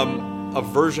a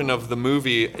version of the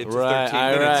movie into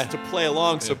 13 minutes to play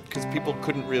along, so because people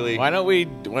couldn't really. Why don't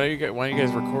you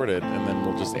guys record it and then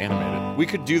we'll just animate it? We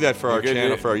could do that for our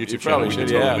channel, for our YouTube channel. We could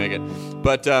totally make it.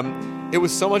 But it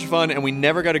was so much fun, and we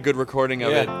never got a good recording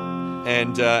of it.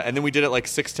 And then we did it like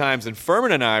 6 times, and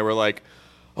Furman and I were like,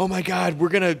 oh my God, we're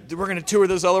gonna tour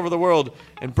this all over the world.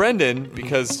 And Brendan,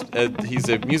 because he's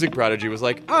a music prodigy, was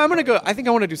like, oh, I'm gonna go. I think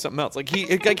I want to do something else. Like you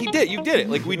did it.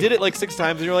 Like we did it like 6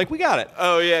 times, and you're like, we got it.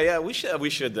 Oh yeah. We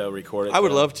should though record it. I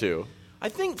would love to. I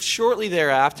think shortly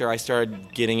thereafter, I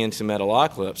started getting into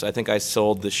Metalocalypse. I think I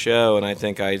sold the show, and I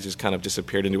think I just kind of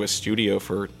disappeared into a studio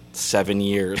for 7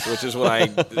 years, which is what I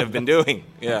have been doing.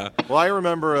 Yeah. Well, I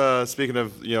remember, speaking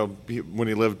of, when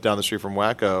he lived down the street from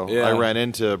Wacko, I ran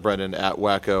into Brendan at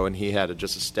Wacko, and he had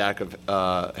just a stack of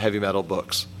heavy metal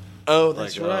books. Oh,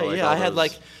 that's right. I had I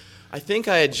think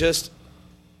I had just,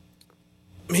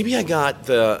 maybe I got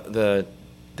the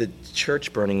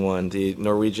church burning one, the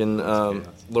Norwegian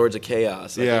Lords of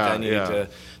Chaos. I think I needed to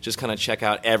just kind of check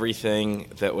out everything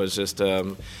that was just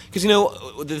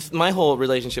because my whole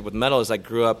relationship with metal is I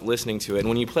grew up listening to it, and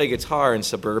when you play guitar in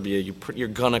suburbia, you're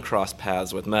gonna cross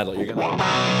paths with metal. You're gonna.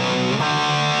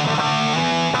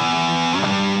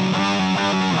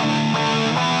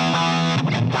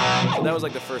 That was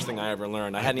like the first thing I ever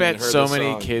learned. I hadn't even heard so the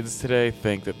many song. kids today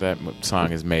think that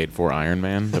song is made for Iron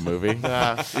Man, the movie.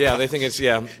 Yeah, they think it's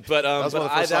But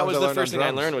that was the first thing I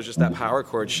learned was just that power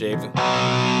chord shape.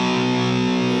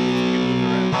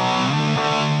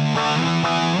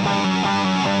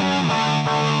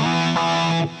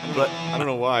 But I don't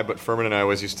know why, but Furman and I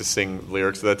always used to sing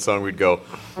lyrics to that song. We'd go,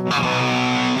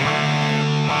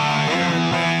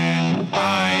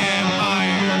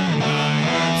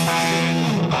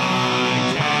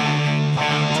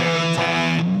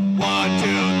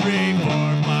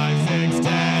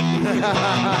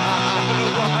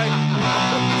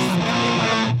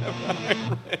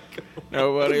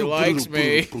 Nobody likes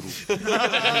me. So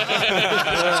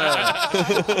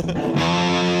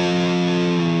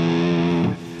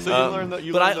you learn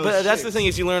that. But that's the thing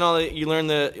is you learn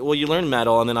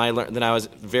metal, and then I was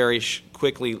very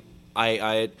quickly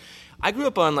I grew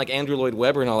up on like Andrew Lloyd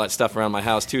Webber and all that stuff around my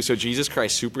house too. So Jesus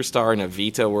Christ Superstar and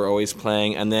Evita were always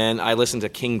playing, and then I listened to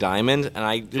King Diamond,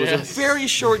 and there was a very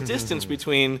short distance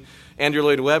between Andrew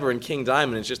Lloyd Webber and King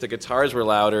Diamond. It's just the guitars were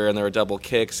louder and there were double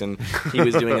kicks, and he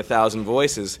was doing 1,000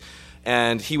 voices.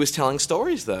 And he was telling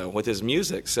stories, though, with his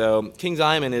music. So King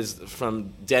Diamond is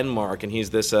from Denmark, and he's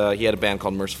this. He had a band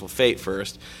called Merciful Fate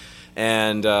first,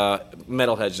 and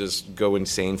metalheads just go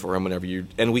insane for him whenever you.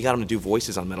 And we got him to do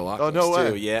voices on Metalocalypse Oh, no way.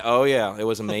 too. Yeah. Oh yeah. It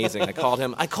was amazing. I called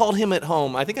him at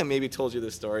home. I think I maybe told you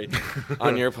this story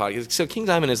on your podcast. So King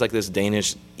Diamond is like this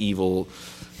Danish evil,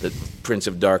 the Prince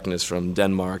of Darkness from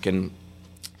Denmark, and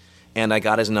I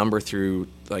got his number through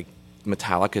like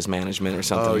Metallica's management or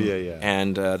something. Oh, yeah.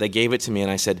 And they gave it to me, and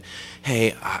I said,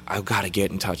 hey, I've got to get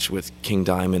in touch with King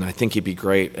Diamond. I think he'd be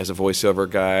great as a voiceover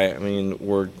guy. I mean,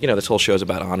 this whole show's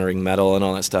about honoring metal and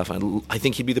all that stuff. I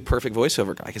think he'd be the perfect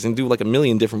voiceover guy because he can do like 1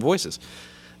 million different voices.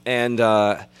 And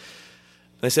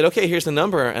they said, okay, here's the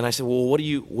number. And I said, well, what do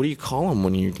you call him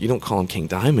when you don't call him King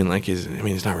Diamond? Like, he's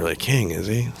not really a king, is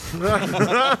he? He's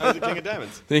the King of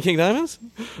Diamonds. Is he King Diamonds?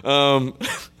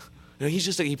 No,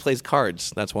 he plays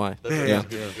cards. That's why.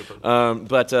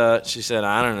 But she said,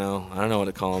 I don't know what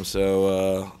to call him.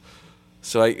 So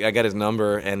I got his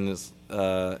number, and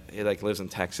he like lives in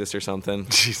Texas or something.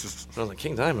 Jesus. I was like,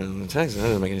 King Diamond in Texas? That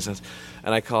doesn't make any sense.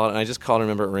 And I called, and I just called, and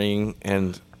remember it ringing,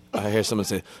 and I hear someone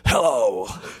say, hello.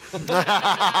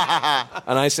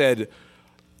 And I said,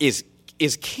 is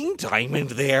King Diamond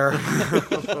there?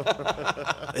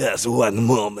 Yes, one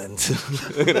moment.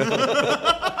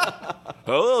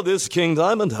 Hello, this is King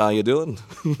Diamond. How you doing?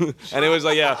 And it was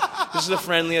like, this is the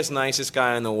friendliest, nicest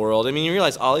guy in the world. I mean, you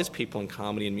realize all these people in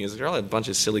comedy and music are all a bunch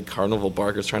of silly carnival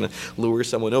barkers trying to lure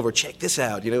someone over. Check this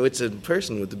out. It's a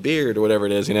person with a beard or whatever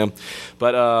it is,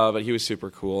 But he was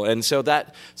super cool. And so that's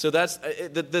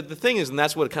the thing is, and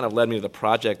that's what kind of led me to the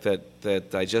project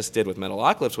that I just did with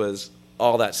Metalocalypse was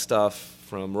all that stuff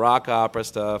from rock opera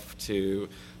stuff to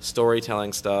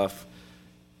storytelling stuff.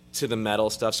 to the metal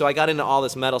stuff. So I got into all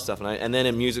this metal stuff, and then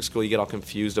in music school you get all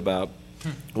confused about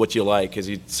what you like, because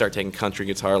you start taking country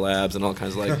guitar labs and all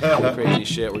kinds of like crazy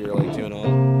shit where you're like doing all,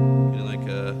 you know, like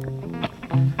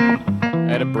I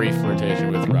had a brief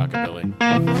flirtation with rockabilly.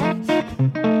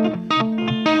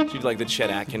 You do like the Chet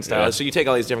Atkins style. Yeah. So you take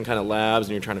all these different kind of labs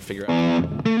and you're trying to figure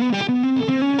out.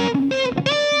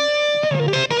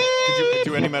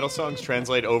 Do any metal songs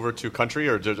translate over to country,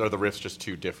 or are the riffs just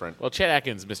too different? Well, Chet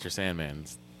Atkins, Mr.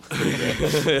 Sandman's pretty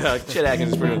good. Yeah, Chet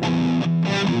Atkins is pretty good.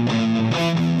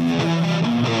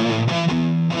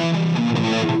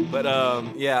 But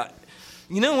yeah,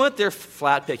 you know what? They're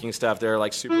flat picking stuff. They're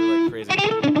like super like crazy. They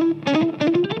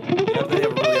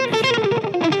have really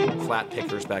amazing flat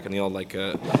pickers back in the old like.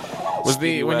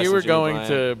 When you were going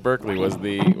to Berkeley, was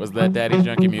that Daddy's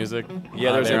Junkie Music?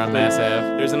 Yeah, there's on Mass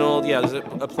Ave. There's an old there's a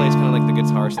place kind of like the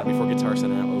Guitar Center before Guitar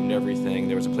Center owned everything.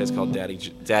 There was a place called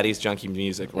Daddy's Junkie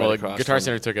Music. Right across Guitar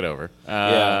Center took it over.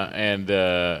 And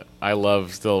I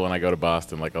love still when I go to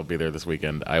Boston, like I'll be there this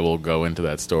weekend. I will go into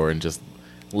that store and just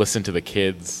listen to the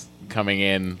kids coming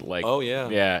in, like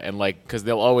and like because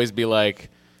they'll always be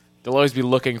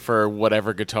looking for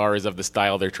whatever guitar is of the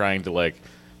style they're trying to like.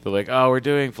 They're like, oh, we're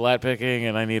doing flat picking,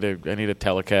 and I need a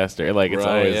Telecaster. Like it's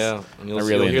always, and you'll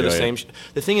really hear the enjoy same.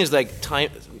 The thing is, like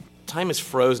time is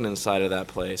frozen inside of that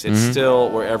place. It's still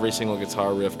where every single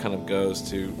guitar riff kind of goes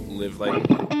to live. Like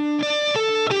you'll hear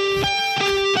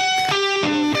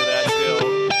that still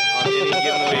on any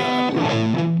given week.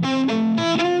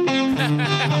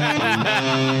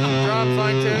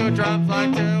 Drop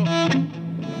flag two.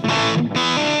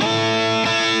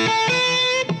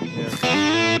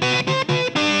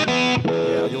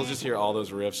 You'll just hear all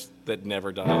those riffs that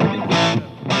never die.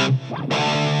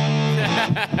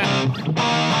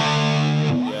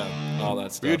 Yeah, all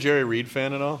that stuff. Were you a Jerry Reed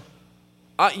fan at all?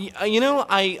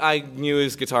 I knew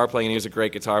his guitar playing, and he was a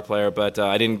great guitar player, but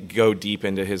I didn't go deep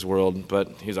into his world. But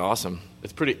he's awesome.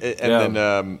 It's pretty. And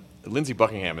then Lindsey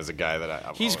Buckingham is a guy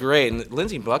that he's great. And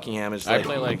Lindsey Buckingham is. I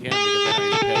play like him because I know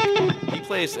he's a pick. He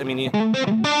plays. I mean, he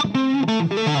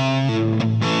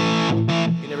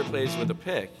never plays with a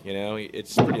pick. You know,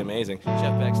 it's pretty amazing.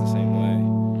 Jeff Beck's the same way.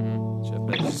 Jeff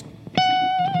Beck's.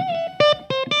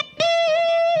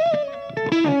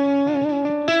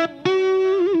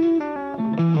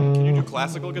 Can you do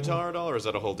classical guitar at all, or is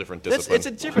that a whole different discipline? It's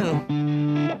a different.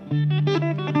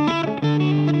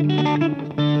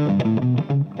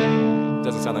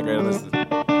 Doesn't sound that great on this.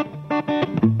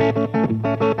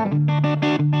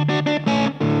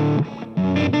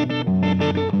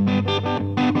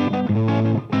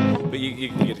 But you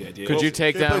get the idea. Could you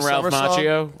take down Ralph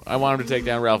Macchio? I want him to take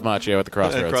down Ralph Macchio at the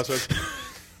Crossroads.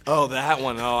 Oh, that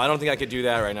one. Oh, I don't think I could do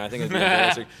that right now. I think it's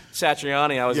embarrassing.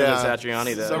 Satriani. I was into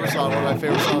Satriani. Summer Song, one of my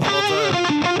favorite songs of all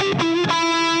time.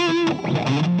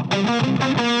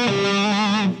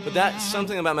 But that's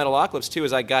something about Metalocalypse, too,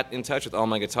 is I got in touch with all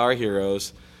my guitar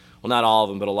heroes. Well, not all of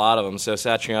them, but a lot of them. So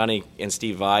Satriani and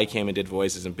Steve Vai came and did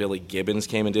voices, and Billy Gibbons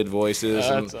came and did voices.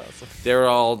 Oh, that's awesome. They were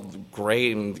all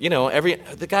great. And, you know,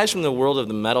 the guys from the world of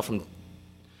the metal, from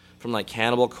like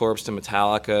Cannibal Corpse to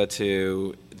Metallica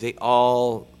to... They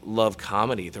all love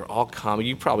comedy. They're all comedy.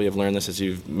 You probably have learned this as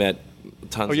you've met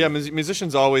tons. Oh yeah,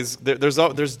 musicians always.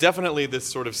 There's definitely this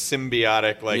sort of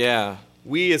symbiotic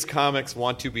we as comics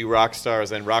want to be rock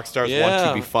stars, and rock stars want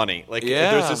to be funny. Like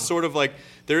there's this sort of like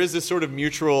there is this sort of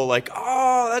mutual like,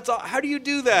 oh, that's all, how do you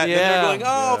do that? Yeah. And they're going,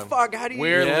 oh fuck, how do you?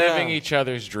 We're living each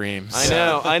other's dreams.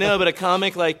 I know, but a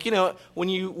comic, like, you know, when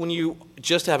you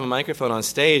just have a microphone on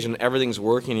stage and everything's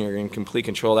working, you're in complete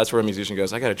control. That's where a musician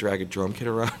goes, I got to drag a drum kit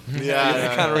around.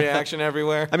 That kind of reaction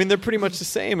everywhere. I mean, they're pretty much the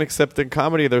same, except in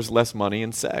comedy there's less money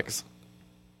and sex.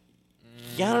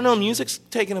 Yeah, I don't know. Music's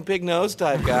taking a big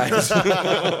nosedive, guys.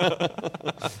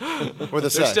 Or the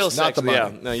sex, there's still not sex. the money.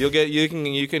 Yeah, no,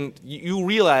 you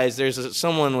realize there's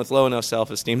someone with low enough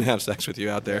self-esteem to have sex with you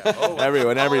out there. Every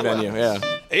venue. Yeah.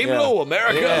 Aim low,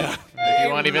 America. Yeah. If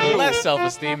you want even less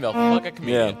self-esteem, they'll fuck a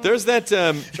comedian. Yeah. There's that.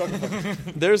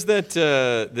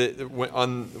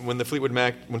 When Fleetwood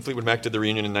Mac did the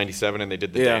reunion in '97 and they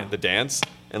did the dance,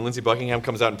 and Lindsey Buckingham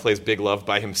comes out and plays Big Love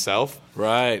by himself.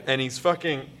 Right. And he's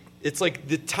fucking. It's like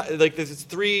there's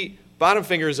three bottom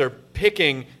fingers are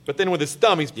picking, but then with his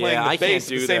thumb he's playing the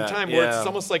bass at the same time. Where it's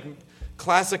almost like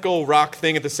classical rock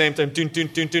thing at the same time. That's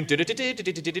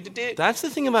the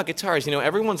thing about guitars. You know,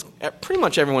 pretty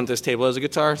much everyone at this table has a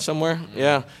guitar somewhere.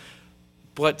 Yeah.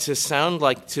 But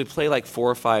to play like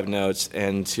 4 or 5 notes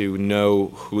and to know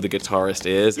who the guitarist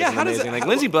is amazing. Like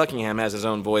Lindsey Buckingham has his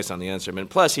own voice on the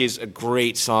instrument. Plus, he's a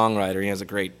great songwriter. He has a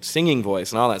great singing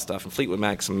voice and all that stuff. And Fleetwood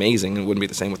Mac's amazing, and it wouldn't be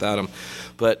the same without him.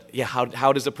 But yeah,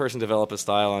 how does a person develop a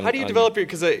style? How do you develop your?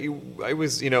 Because I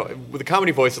was, with a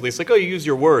comedy voice at least, like, you use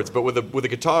your words, but with a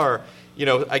guitar,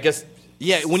 I guess.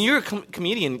 Yeah, when you're a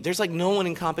comedian, there's like no one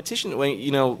in competition.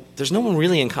 There's no one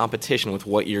really in competition with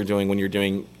what you're doing when you're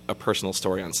doing a personal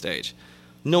story on stage.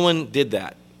 No one did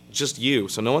that, just you.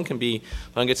 So no one can be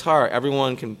on guitar.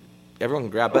 Everyone can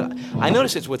grab. But I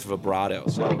notice it's with vibrato.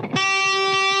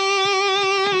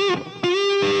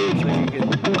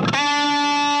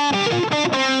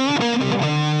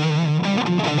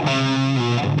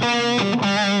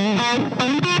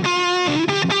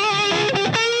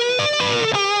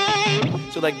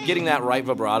 Like getting that right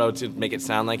vibrato to make it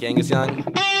sound like Angus Young,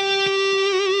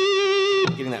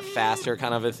 getting that faster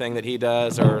kind of a thing that he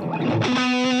does, or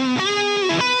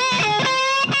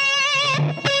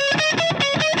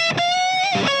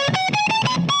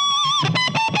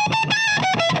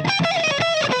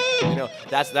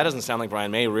that doesn't sound like Brian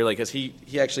May really, because he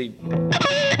actually.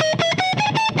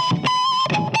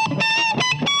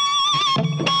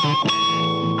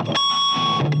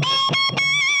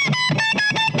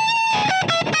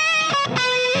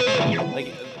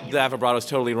 That vibrato is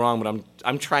totally wrong, but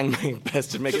I'm trying my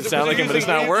best to make it sound like it, but it's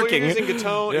not working.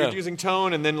 You're using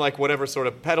tone, and then like whatever sort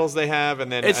of pedals they have,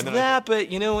 and then but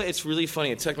it's really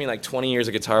funny. It took me like 20 years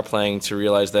of guitar playing to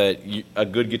realize that a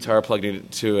good guitar plugged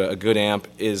into a good amp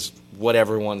is what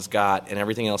everyone's got, and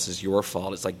everything else is your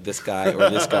fault. It's like this guy or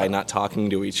this guy not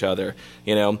talking to each other,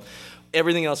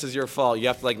 Everything else is your fault. You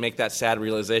have to make that sad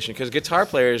realization, because guitar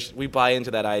players, we buy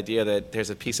into that idea that there's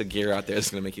a piece of gear out there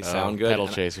that's going to make you sound good. Pedal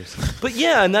chasers. But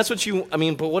yeah, and that's what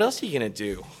but what else are you going to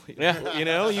do? Yeah,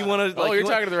 you want to. You're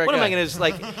talking to the right guy. What am I going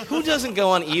to who doesn't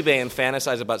go on eBay and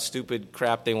fantasize about stupid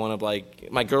crap they want to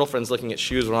my girlfriend's looking at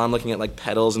shoes while I'm looking at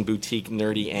pedals and boutique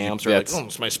nerdy amps, or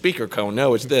it's my speaker cone.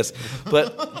 No, it's this.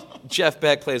 But Jeff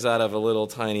Beck plays out of a little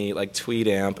tiny Tweed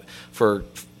amp for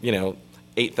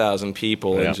 8,000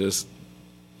 people and just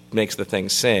makes the thing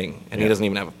sing, and he doesn't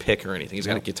even have a pick or anything. He's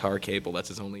got a guitar cable. That's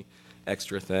his only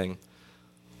extra thing.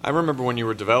 I remember when you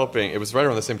were developing, it was right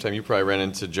around the same time you probably ran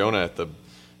into Jonah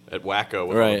at Wacko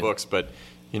with all the books, but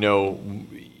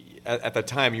at that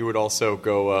time you would also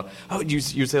go,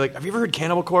 you'd say have you ever heard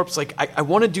Cannibal Corpse? I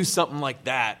want to do something like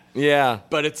that. Yeah.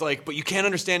 But it's but you can't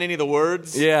understand any of the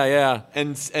words. Yeah.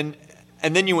 And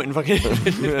then you went and fucking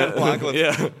Apocalypse.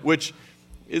 Yeah. Which,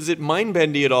 is it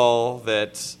mind-bendy at all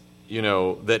that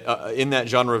that in that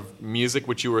genre of music,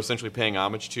 which you were essentially paying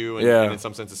homage to, and in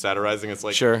some sense satirizing, it's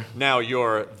sure. Now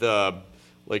you're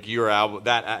your album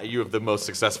that you have the most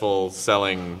successful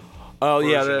selling. Oh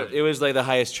yeah, it was the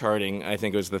highest charting. I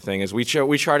think was the thing is we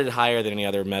charted higher than any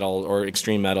other metal or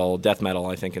extreme metal, death metal.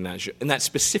 I think in that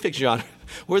specific genre,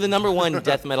 we're the #1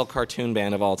 death metal cartoon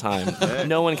band of all time.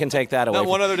 No one can take that away. Not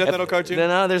one other death metal cartoon.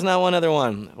 No, there's not one other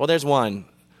one. Well, there's one.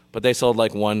 But they sold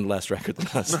one less record than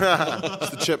us. It's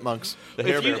the Chipmunks.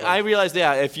 I realized,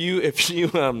 if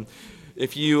you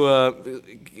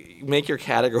make your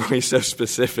category so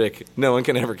specific, no one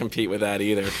can ever compete with that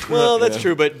either. Well, that's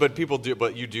true, but people do.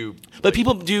 But you do. But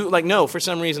people do no, for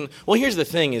some reason. Well, here's the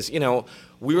thing: is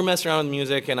we were messing around with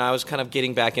music, and I was kind of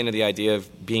getting back into the idea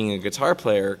of being a guitar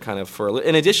player, kind of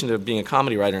in addition to being a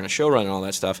comedy writer and a showrunner and all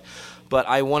that stuff. But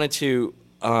I wanted to.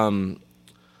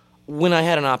 When I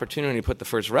had an opportunity to put the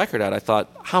first record out, I thought,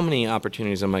 how many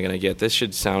opportunities am I going to get? This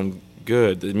should sound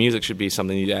good. The music should be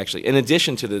something you'd actually, in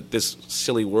addition to this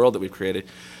silly world that we've created,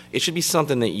 it should be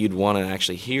something that you'd want to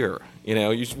actually hear.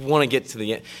 You want to get to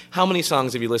the end. How many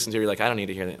songs have you listened to where you're like, I don't need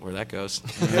to hear where that goes.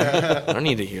 I don't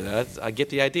need to hear that. I get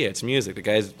the idea. It's music. The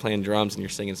guy's playing drums and you're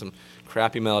singing some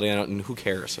crappy melody, and who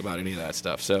cares about any of that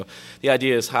stuff? So the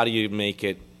idea is, how do you make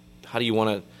it, how do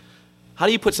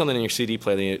you put something in your CD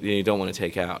player that you don't want to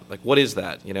take out? What is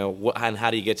that? And how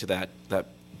do you get to that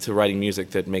to writing music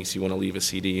that makes you want to leave a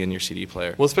CD in your CD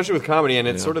player? Well, especially with comedy, and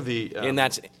it's sort of the and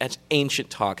that's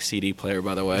ancient talk CD player,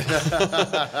 by the way.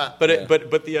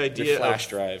 but the idea your flash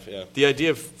drive, the idea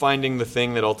of finding the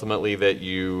thing that ultimately that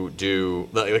you do,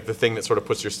 the thing that sort of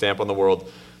puts your stamp on the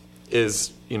world,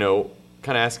 is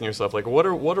kind of asking yourself, what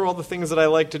are all the things that I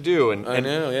like to do, and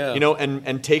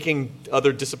and taking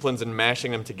other disciplines and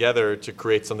mashing them together to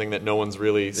create something that no one's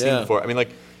really seen before. I mean,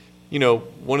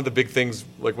 one of the big things,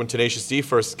 when Tenacious D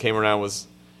first came around, was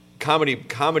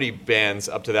comedy bands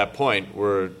up to that point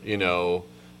were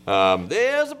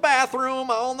there's a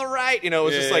bathroom on the right, it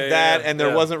was just like that, and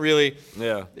there wasn't really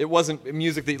it wasn't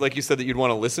music that, like you said, that you'd want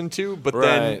to listen to, but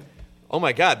then oh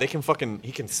my God, he can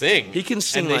sing. He can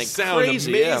sing and they like sound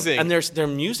crazy. amazing. Yeah. And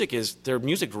their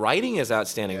music writing is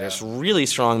outstanding. There's really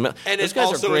strong. And those it guys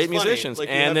also are great is funny. musicians. Like,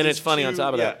 you and have then these it's funny on two-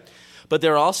 top of that. But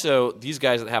they're also these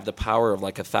guys that have the power of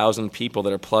like 1,000 people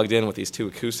that are plugged in with these 2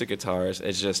 acoustic guitars.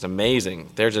 It's just amazing.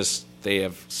 They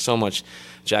have so much.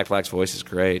 Jack Black's voice is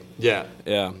great. Yeah.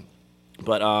 Yeah.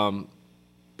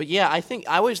 But yeah, I think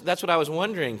that's what I was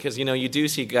wondering, because you do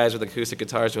see guys with acoustic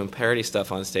guitars doing parody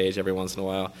stuff on stage every once in a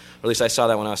while. Or at least I saw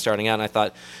that when I was starting out, and I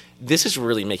thought, this is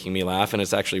really making me laugh, and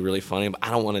it's actually really funny, but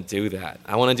I don't want to do that.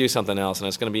 I want to do something else, and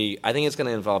I think it's going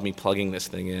to involve me plugging this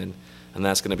thing in, and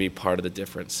that's going to be part of the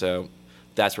difference. So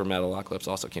that's where Metalocalypse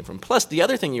also came from. Plus, the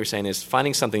other thing you were saying is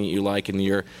finding something that you like and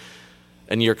you're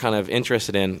kind of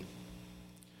interested in.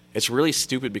 It's really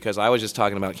stupid because I was just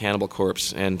talking about Cannibal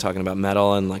Corpse and talking about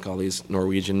metal and like all these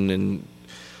Norwegian and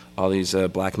all these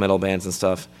black metal bands and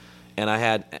stuff. And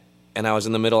I was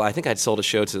in the middle. I think I'd sold a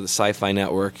show to the Sci-Fi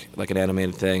Network, like an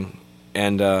animated thing.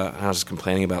 And I was just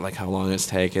complaining about like how long it's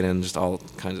taken and just all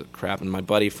kinds of crap. And my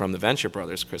buddy from the Venture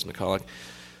Brothers, Chris McCulloch,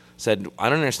 said, I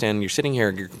don't understand. You're sitting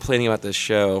here, you're complaining about this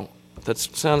show. That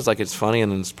sounds like it's funny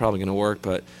and it's probably going to work,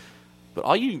 but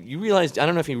all you realize, I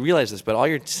don't know if you realize this, but all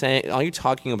you're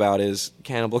talking about is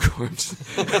Cannibal Corpse.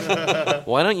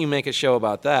 Why don't you make a show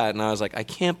about that? And I was like, I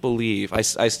can't believe. I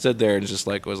stood there and just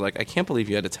like was like, I can't believe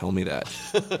you had to tell me that.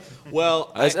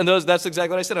 Well, that's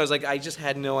exactly what I said. I was like, I just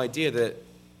had no idea that.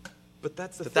 But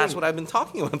that's the thing. That's what I've been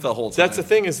talking about the whole time. That's the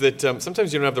thing, is that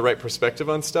sometimes you don't have the right perspective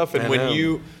on stuff, and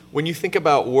when you think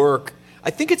about work, I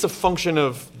think it's a function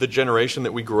of the generation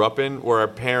that we grew up in, where our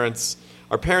parents'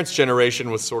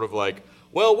 generation was sort of like,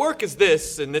 well, work is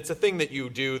this, and it's a thing that you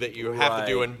do that you have to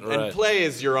do, and play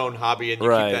is your own hobby, and you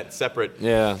keep that separate.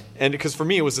 Yeah. And because for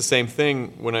me, it was the same thing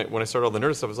when I started all the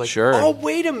Nerdist stuff. I was like, sure. Oh,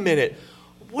 wait a minute.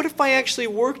 What if I actually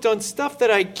worked on stuff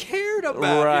that I cared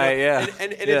about? Right, yeah.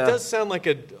 And it does sound like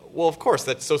well, of course,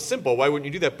 that's so simple. Why wouldn't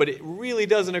you do that? But it really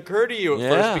doesn't occur to you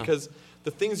at first, because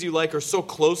the things you like are so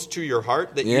close to your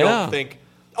heart that you don't think,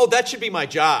 oh, that should be my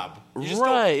job. You just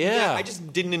I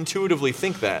just didn't intuitively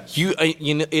think that.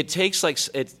 It takes like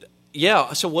it.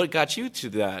 Yeah. So what got you to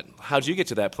that? How'd you get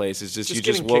to that place? Is just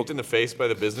getting kicked in the face by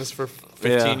the business for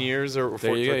 15 years or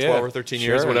for 12 or 13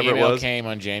 years, whatever it was. Came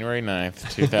on January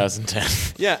 9th,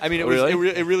 2010. Yeah, I mean,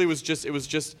 it really was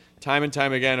just time and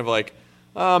time again of like,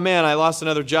 oh man, I lost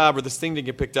another job, or this thing didn't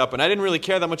get picked up, and I didn't really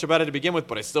care that much about it to begin with,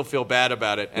 but I still feel bad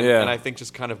about it. And I think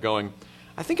just kind of going,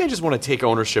 I think I just want to take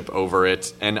ownership over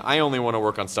it, and I only want to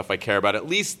work on stuff I care about. At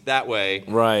least that way,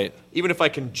 right? Even if I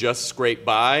can just scrape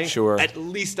by, sure. At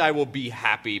least I will be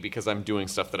happy because I'm doing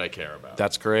stuff that I care about.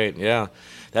 That's great. Yeah,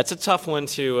 that's a tough one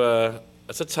to.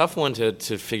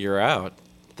 To figure out.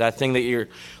 That thing that you're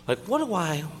like, what am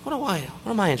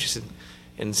I interested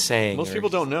in saying? Most people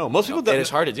don't know. Most people don't. And it's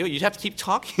hard to do. You'd have to keep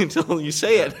talking until you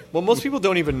say it. Well, most people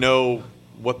don't even know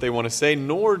what they want to say,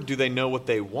 nor do they know what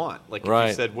they want. Like if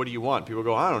you said, what do you want? People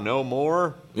go, I don't know,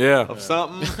 more of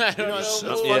something. It's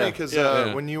funny because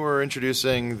when you were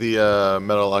introducing the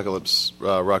Metalocalypse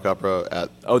rock opera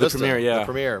at the premiere, the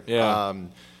premiere,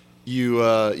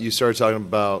 you started talking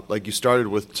about, like, you started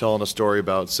with telling a story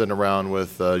about sitting around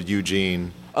with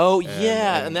Eugene. Oh,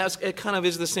 and it kind of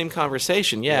is the same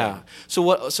conversation, yeah.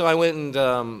 So I went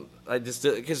and I just,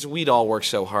 because we'd all worked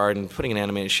so hard and putting an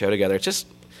animated show together, it's just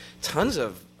tons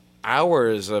of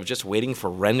hours of just waiting for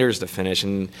renders to finish,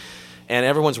 and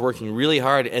everyone's working really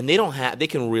hard, and they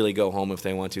can really go home if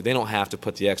they want to. They don't have to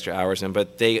put the extra hours in,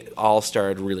 but they all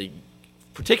started really,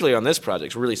 particularly on this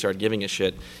project, really started giving a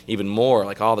shit even more.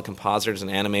 Like all the compositors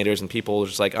and animators and people were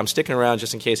just like, I'm sticking around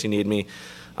just in case you need me.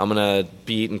 I'm going to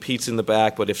be eating pizza in the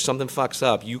back, but if something fucks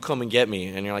up, you come and get me.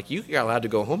 And you're like, you're allowed to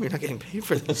go home. You're not getting paid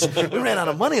for this. We ran out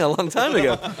of money a long time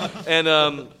ago.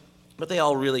 And but they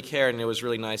all really cared, and it was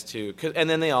really nice too. And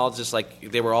then they all just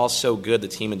like, they were all so good. The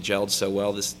team had gelled so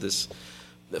well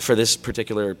for this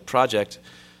particular project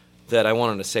that I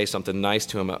wanted to say something nice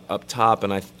to them up top.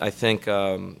 And I think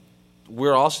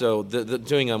we're also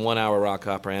doing a 1 hour rock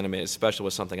opera animated special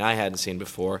was something I hadn't seen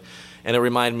before, and it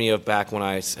reminded me of back when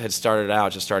I had started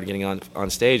getting on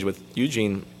stage with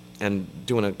Eugene and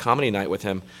doing a comedy night with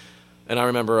him. And I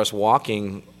remember us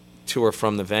walking to or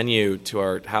from the venue to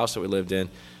our house that we lived in,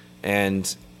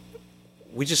 and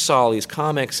we just saw all these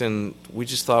comics, and we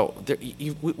just thought,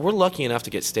 we're lucky enough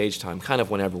to get stage time kind of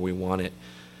whenever we want it.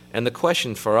 And the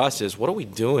question for us is, what are we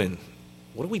doing?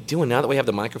 What are we doing now that we have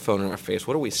the microphone in our face?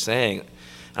 What are we saying?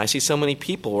 And I see so many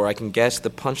people where I can guess the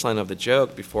punchline of the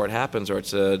joke before it happens, or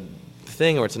it's a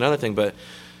thing, or it's another thing, but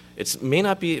it may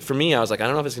not be. For me, I was like, I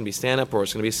don't know if it's going to be stand-up or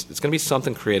it's going to be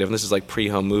something creative. And this is like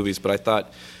pre-home movies, but I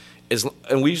thought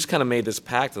and we just kind of made this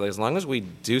pact that as long as we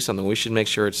do something, we should make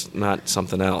sure it's not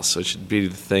something else. So it should be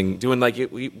the thing. Doing what are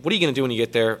you going to do when you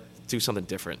get there? Do something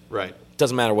different. Right.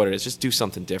 Doesn't matter what it is. Just do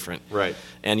something different. Right.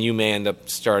 And you may end up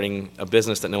starting a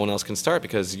business that no one else can start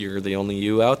because you're the only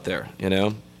you out there.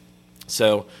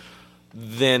 So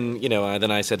then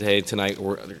then I said, hey, tonight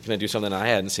we're going to do something I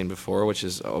hadn't seen before, which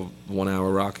is a 1-hour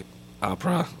rock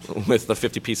opera with the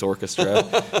 50-piece orchestra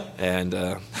and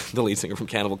the lead singer from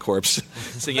Cannibal Corpse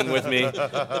singing with me,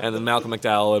 and then Malcolm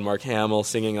McDowell and Mark Hamill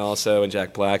singing also, and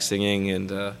Jack Black singing,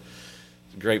 and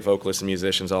great vocalists and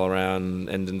musicians all around,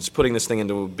 and just putting this thing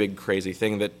into a big crazy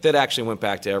thing that actually went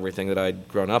back to everything that I'd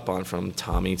grown up on, from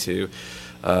Tommy to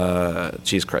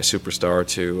Jesus Christ Superstar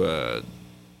to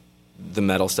the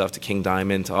metal stuff to King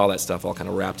Diamond to all that stuff, all kind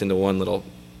of wrapped into one little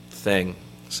thing.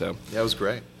 So yeah, it was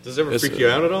great. Does it ever freak you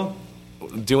out at all?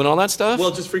 Doing all that stuff?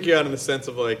 Well, just freak you out in the sense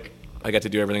of like I got to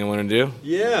do everything I wanted to do.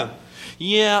 Yeah.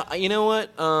 You know what?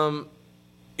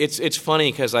 It's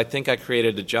funny because I think I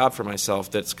created a job for myself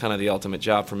that's kind of the ultimate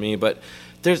job for me. But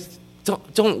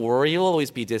don't worry, you'll always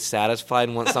be dissatisfied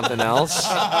and want something else.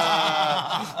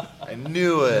 I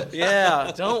knew it.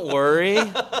 Yeah, don't worry.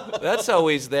 That's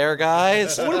always there,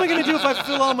 guys. What am I going to do if I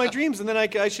fulfill all my dreams and then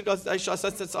I should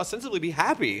ostensibly be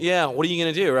happy? Yeah, what are you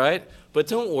going to do, right? But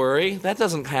don't worry, that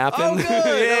doesn't happen. Oh, good.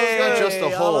 It's not just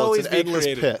a hole, it's an endless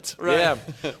pit. Right. Yeah.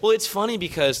 Well, it's funny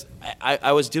because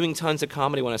I was doing tons of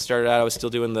comedy when I started out. I was still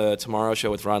doing the Tomorrow Show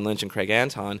with Ron Lynch and Craig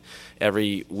Anton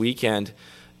every weekend.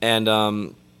 And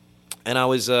I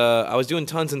was doing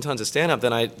tons and tons of stand-up.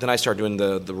 Then I started doing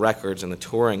the records and the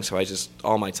touring, so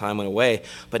all my time went away.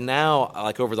 But now,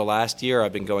 like over the last year,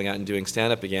 I've been going out and doing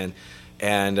stand-up again.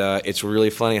 And it's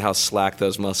really funny how slack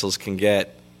those muscles can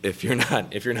get if you're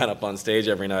not up on stage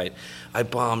every night. I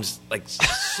bombed like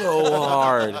so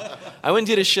hard. I went and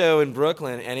did a show in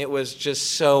Brooklyn, and it was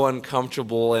just so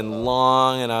uncomfortable and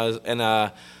long,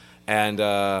 and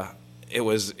it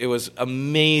was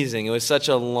amazing. It was such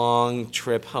a long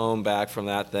trip home back from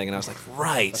that thing, and I was like,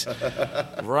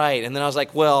 right. And then I was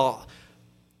like, well,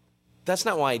 that's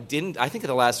not why I didn't. I think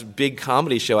the last big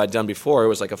comedy show I'd done before, it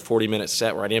was like a 40-minute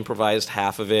set where I'd improvised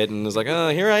half of it and was like, oh,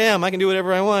 here I am, I can do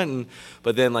whatever I want.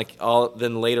 But then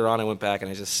then later on I went back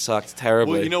and I just sucked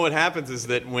terribly. Well, you know what happens is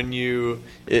that when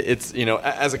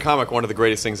as a comic, one of the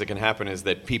greatest things that can happen is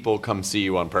that people come see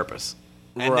you on purpose.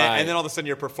 And then all of a sudden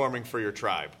you're performing for your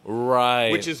tribe. Right.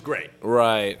 Which is great.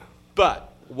 Right.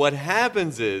 But what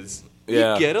happens is you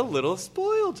get a little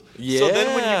spoiled. Yeah. So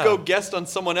then when you go guest on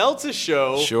someone else's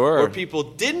show where people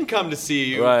didn't come to see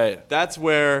you, that's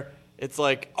where it's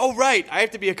like, oh, right, I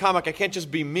have to be a comic. I can't just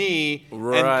be me.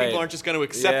 Right. And people aren't just going to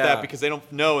accept that because they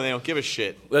don't know and they don't give a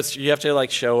shit. You have to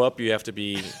show up. You have to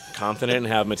be confident and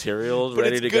have material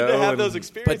ready to go. But it's good to have those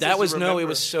experiences. But that was it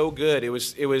was so good. It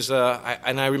was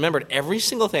and I remembered every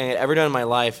single thing I had ever done in my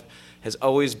life has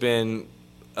always been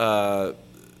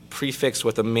prefixed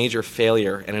with a major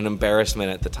failure and an embarrassment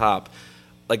at the top.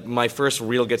 Like my first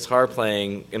real guitar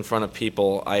playing in front of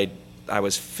people, I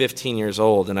was 15 years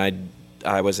old and I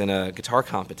was in a guitar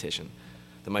competition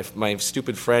that my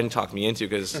stupid friend talked me into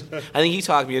because I think he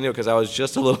talked me into it because I was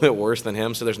just a little bit worse than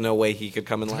him, so there's no way he could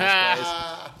come in last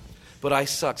place. But I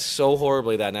sucked so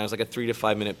horribly that night. It was like a 3 to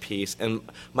 5 minute piece, and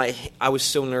I was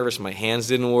so nervous. My hands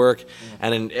didn't work,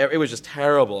 and it was just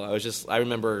terrible. I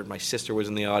remember my sister was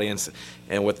in the audience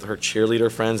and with her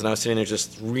cheerleader friends, and I was sitting there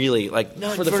just really like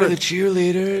not in front of the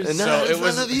cheerleaders. And not in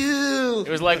front of you. It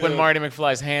was like when Marty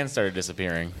McFly's hands started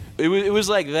disappearing. It was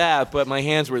like that, but my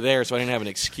hands were there, so I didn't have an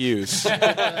excuse. If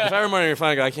I were Marty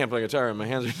McFly, I can't play guitar, and my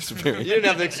hands are disappearing. You didn't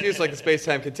have the excuse like the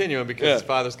space-time continuum because his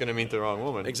father's going to meet the wrong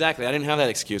woman. Exactly. I didn't have that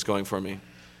excuse going for me.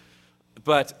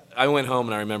 But I went home,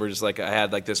 and I remember just like I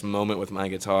had like this moment with my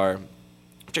guitar,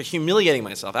 which humiliating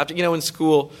myself. After, in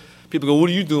school, people go,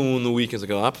 what are you doing on the weekends? I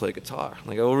go, I play guitar.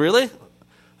 I go, oh, really?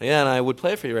 Yeah, and I would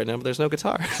play for you right now, but there's no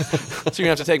guitar. So you're going to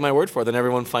have to take my word for it. Then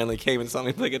everyone finally came and saw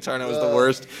me play guitar, and I was the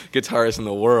worst guitarist in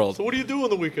the world. So what do you do on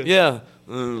the weekends? Yeah,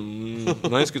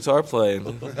 nice guitar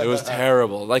playing. It was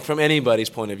terrible. Like from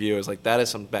anybody's point of view, it was like, that is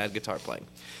some bad guitar playing.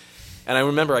 And I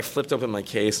remember I flipped open my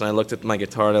case, and I looked at my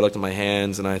guitar, and I looked at my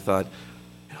hands, and I thought,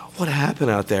 what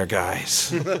happened out there,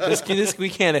 guys? We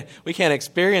can't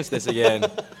experience this again.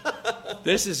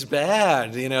 This is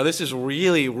bad. This is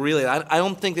really, really. I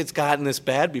don't think it's gotten this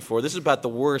bad before. This is about the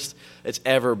worst it's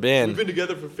ever been. We've been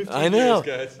together for 15 years,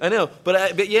 guys. I know,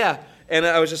 but yeah. And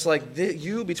I was just like,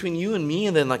 between you and me,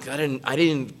 and then like I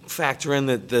didn't factor in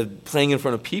that the playing in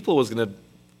front of people was going to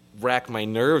rack my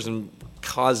nerves and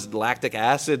cause lactic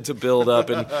acid to build up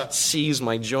and seize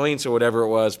my joints or whatever it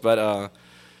was. But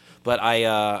But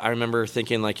I remember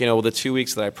thinking, like, the 2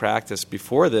 weeks that I practiced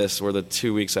before this were the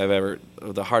 2 weeks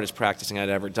the hardest practicing I'd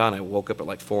ever done. I woke up at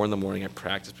like 4 in the morning. I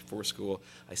practiced before school.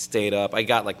 I stayed up. I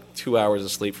got like 2 hours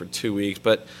of sleep for 2 weeks.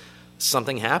 But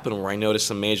something happened where I noticed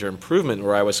some major improvement,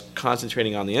 where I was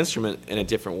concentrating on the instrument in a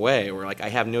different way, where like I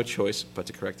have no choice but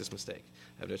to correct this mistake.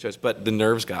 I have no choice. But the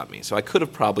nerves got me. So I could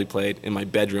have probably played in my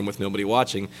bedroom with nobody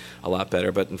watching a lot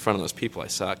better, but in front of those people I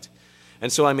sucked.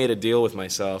 And so I made a deal with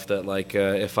myself that, like,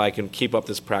 if I can keep up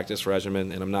this practice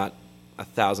regimen and I'm not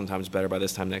 1,000 times better by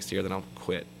this time next year, then I'll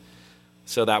quit.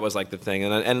 So that was, like, the thing.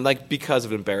 And like, because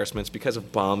of embarrassments, because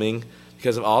of bombing,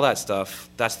 because of all that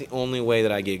stuff, that's the only way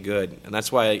that I get good. And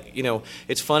that's why,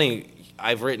 it's funny,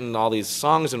 I've written all these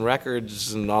songs and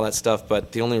records and all that stuff,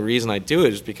 but the only reason I do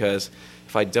it is because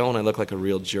if I don't, I look like a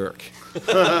real jerk.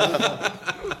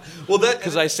 Well,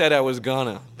 because I said I was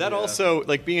gonna. That also,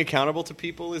 like, being accountable to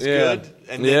people is good.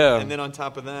 And then on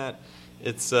top of that,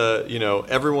 it's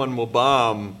everyone will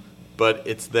bomb, but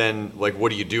it's then like,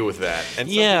 what do you do with that?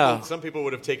 And some people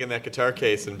would have taken that guitar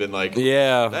case and been like,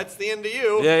 that's the end of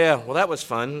you. Yeah. Well, that was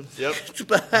fun. Yep.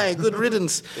 Goodbye. Good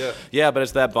riddance. Yeah, but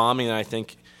it's that bombing that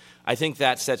I think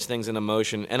that sets things into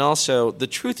motion. And also, the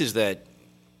truth is that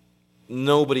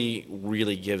nobody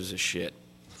really gives a shit.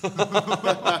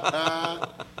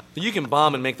 You can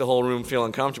bomb and make the whole room feel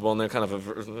uncomfortable, and they kind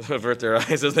of avert their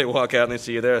eyes as they walk out and they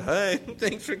see you there. Hi,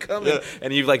 thanks for coming. Yeah.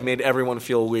 And you've like made everyone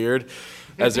feel weird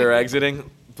as they're exiting.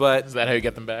 But is that how you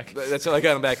get them back? That's how I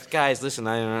got them back. Guys, listen,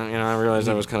 I realized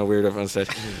I was kind of weird on stage.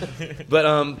 But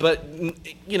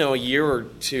a year or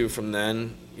two from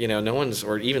then, no one's,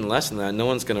 or even less than that, no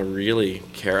one's going to really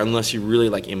care unless you really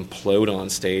like implode on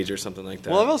stage or something like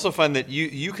that. Well, I've also found that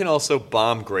you can also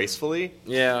bomb gracefully.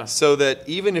 Yeah. So that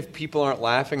even if people aren't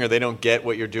laughing or they don't get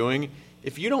what you're doing,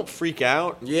 if you don't freak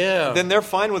out, then they're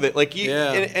fine with it. Like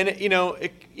they're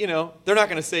not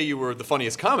going to say you were the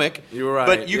funniest comic. You were right.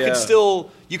 But you could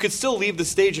still leave the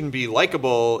stage and be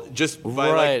likable just by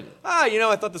like,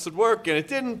 I thought this would work and it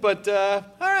didn't, but all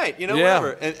right,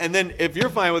 whatever. And then if you're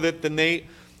fine with it, then they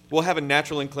will have a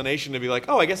natural inclination to be like,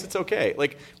 oh, I guess it's okay.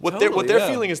 Like what they're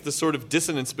feeling is the sort of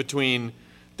dissonance between.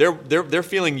 They're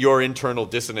feeling your internal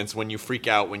dissonance when you freak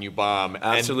out, when you bomb.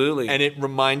 Absolutely. And it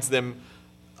reminds them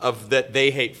of that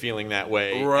they hate feeling that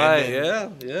way. Right. Yeah.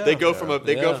 They go from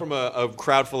a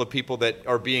crowd full of people that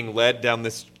are being led down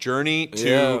this journey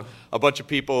to a bunch of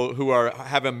people who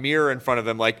have a mirror in front of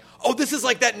them, like, oh, this is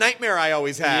like that nightmare I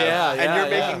always have, and you're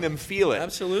making them feel it.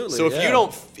 Absolutely. So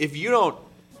if you don't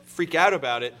freak out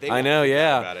about it, they won't freak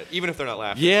out about it, even if they're not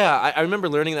laughing. Yeah, I remember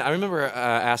learning that. I remember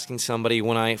asking somebody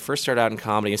when I first started out in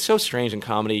comedy. It's so strange in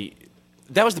comedy.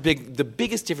 That was the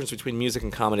biggest difference between music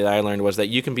and comedy that I learned was that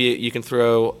you can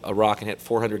throw a rock and hit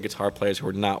 400 guitar players who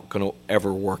are not going to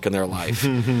ever work in their life.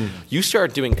 You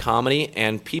start doing comedy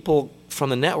and people from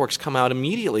the networks come out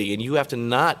immediately, and you have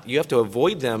to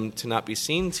avoid them to not be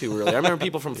seen too early. I remember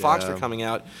people from Fox were coming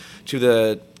out to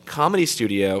the comedy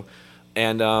studio,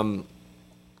 and I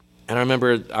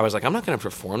remember I was like, I'm not going to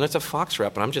perform. That's a Fox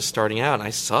rep, and I'm just starting out, and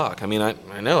I suck. I mean,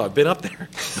 I know. I've been up there.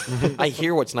 I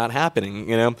hear what's not happening,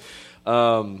 And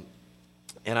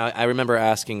I remember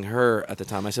asking her at the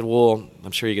time, I said, well,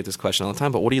 I'm sure you get this question all the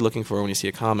time, but what are you looking for when you see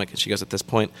a comic? And she goes, at this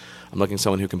point, I'm looking for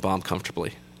someone who can bomb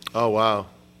comfortably. Oh, wow.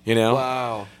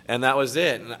 Wow. And that was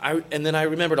it. And then I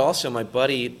remembered also my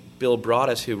buddy Bill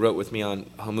Broadus, who wrote with me on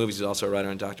Home Movies, who's also a writer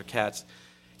on Dr. Katz.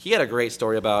 He had a great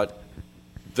story about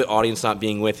the audience not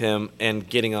being with him and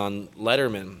getting on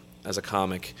Letterman as a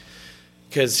comic.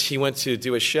 Because he went to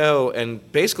do a show,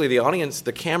 and basically the audience,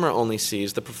 the camera only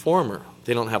sees the performer.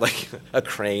 They don't have like a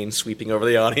crane sweeping over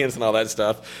the audience and all that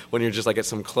stuff when you're just like at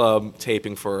some club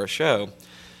taping for a show.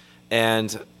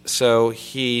 And so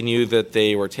he knew that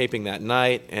they were taping that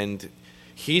night, and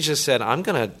he just said, I'm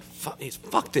going to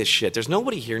fuck this shit. There's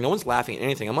nobody here. No one's laughing at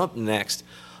anything. I'm up next.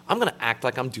 I'm going to act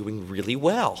like I'm doing really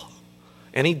well.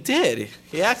 And he did.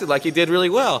 He acted like he did really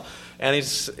well. And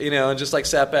he's, and just like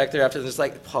sat back there after and just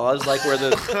like paused like where the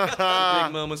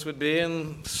big moments would be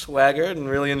and swaggered and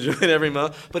really enjoyed every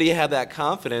moment. But he had that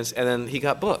confidence, and then he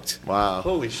got booked. Wow.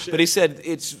 Holy shit. But he said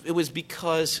it was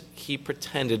because he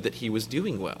pretended that he was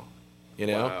doing well,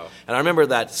 Wow. And I remember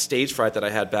that stage fright that I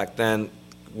had back then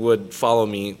would follow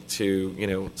me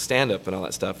to, stand-up and all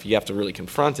that stuff. You have to really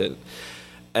confront it.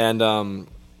 And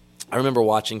I remember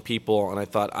watching people, and I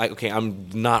thought, I'm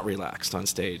not relaxed on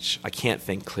stage. I can't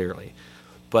think clearly.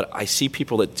 But I see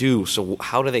people that do, so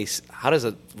how does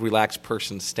a relaxed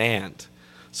person stand?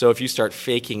 So if you start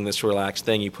faking this relaxed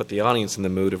thing, you put the audience in the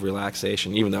mood of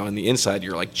relaxation, even though on the inside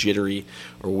you're like jittery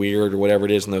or weird or whatever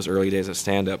it is in those early days of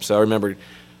stand-up. So I remember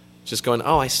just going,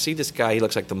 oh, I see this guy. He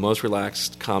looks like the most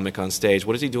relaxed comic on stage.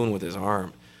 What is he doing with his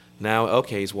arm? Now,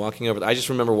 okay, he's walking over. I just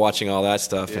remember watching all that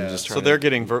stuff and just trying. So they're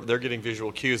getting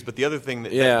visual cues. But the other thing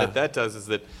that does is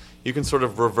that you can sort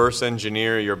of reverse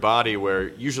engineer your body, where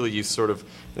usually you sort of,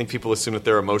 I think people assume that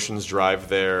their emotions drive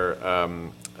their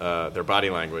body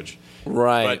language.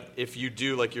 Right. But if you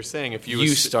do, like you're saying, if you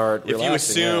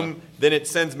assume, then it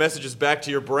sends messages back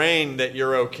to your brain that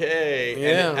you're okay,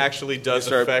 and it actually does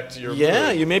affect your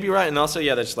mood. You may be right. And also,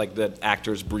 that's like the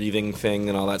actor's breathing thing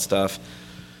and all that stuff.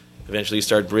 Eventually you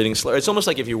start breathing slower. It's almost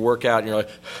like if you work out and you're like,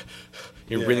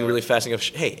 you're breathing really fast and you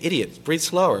go, hey, idiot, breathe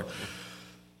slower.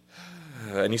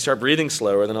 And you start breathing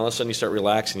slower, then all of a sudden you start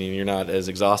relaxing and you're not as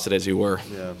exhausted as you were.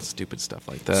 Yeah. Stupid stuff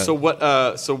like that. So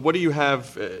what do you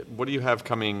have? What do you have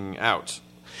coming out?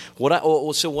 What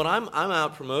I'm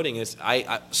out promoting is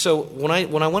so when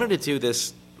I wanted to do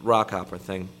this rock opera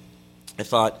thing, I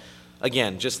thought,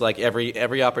 again, just like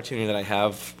every opportunity that I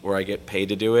have where I get paid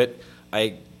to do it,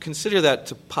 I consider that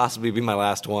to possibly be my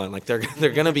last one. Like they're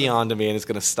going to be on to me and it's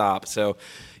going to stop. So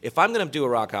if I'm going to do a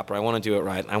rock opera, I want to do it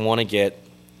right. I want to get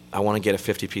a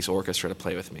 50-piece orchestra to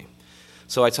play with me.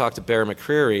 So I talked to Bear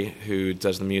McCreary, who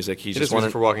does the music. He just won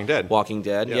for Walking Dead. Walking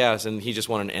Dead, yes, and he just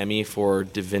won an Emmy for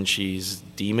Da Vinci's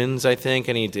Demons, I think,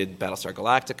 and he did Battlestar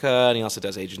Galactica, and he also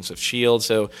does Agents of S.H.I.E.L.D.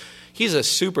 So he's a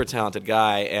super talented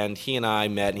guy, and he and I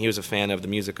met, and he was a fan of the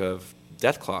music of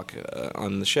Death Clock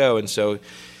on the show, and so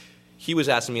he was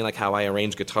asking me like how I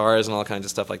arrange guitars and all kinds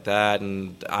of stuff like that,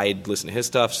 and I'd listen to his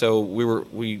stuff. So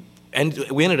we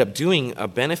ended up doing a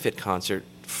benefit concert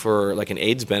for like an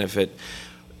AIDS benefit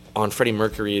on Freddie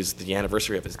Mercury's the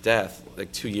anniversary of his death,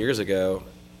 like 2 years ago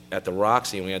at the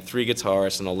Roxy, and we had 3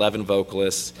 guitarists and 11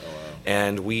 vocalists,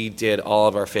 and we did all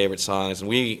of our favorite songs.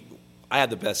 And I had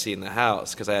the best seat in the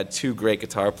house because I had 2 great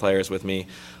guitar players with me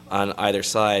on either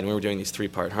side, and we were doing these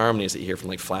 3-part harmonies that you hear from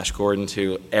like Flash Gordon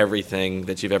to everything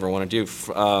that you've ever want to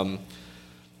do.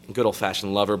 Good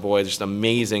old-fashioned Loverboy, just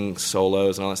amazing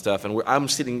solos and all that stuff. And I'm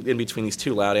sitting in between these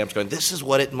 2 loud amps going, this is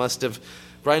what it must have...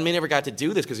 Brian May never got to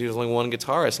do this because he was only one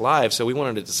guitarist live, so we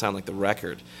wanted it to sound like the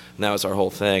record. And that was our whole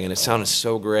thing, and it sounded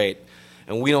so great.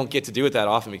 And we don't get to do it that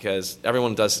often because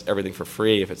everyone does everything for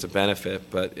free if it's a benefit,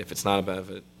 but if it's not a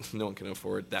benefit, no one can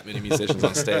afford that many musicians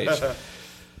on stage.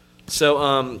 So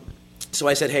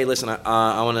I said, hey, listen,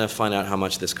 I want to find out how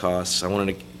much this costs.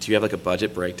 Do you have like a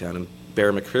budget breakdown? And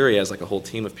Bear McCreary has like a whole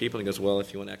team of people, and he goes, well,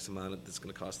 if you want X amount, it's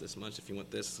going to cost this much. If you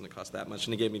want this, it's going to cost that much.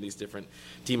 And he gave me these different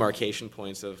demarcation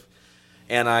points of...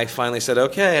 And I finally said,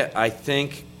 okay, I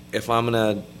think if I'm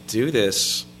going to do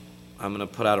this, I'm going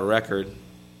to put out a record.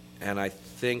 And I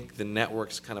think the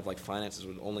network's kind of like finances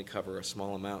would only cover a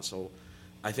small amount. So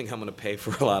I think I'm going to pay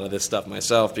for a lot of this stuff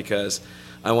myself because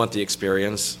I want the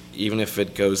experience. Even if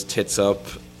it goes tits up,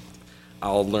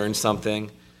 I'll learn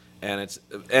something. And it's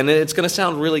going to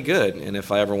sound really good. And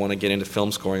if I ever want to get into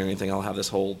film scoring or anything, I'll have this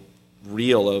whole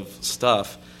reel of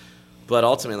stuff. But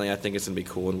ultimately, I think it's going to be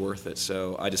cool and worth it.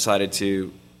 So I decided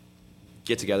to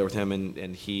get together with him,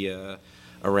 and he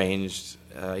arranged.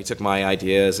 He took my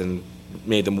ideas and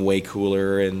made them way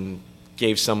cooler and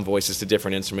gave some voices to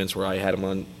different instruments where I had them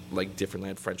on like different. I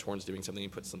had French horns doing something. He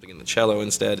put something in the cello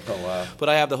instead. Oh, wow. But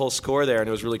I have the whole score there, and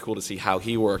it was really cool to see how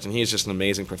he worked. And he's just an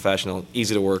amazing professional,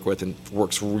 easy to work with, and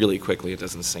works really quickly. It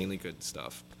does insanely good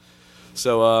stuff.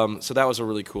 So that was a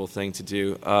really cool thing to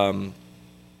do.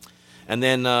 And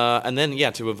then,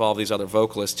 to involve these other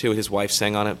vocalists too. His wife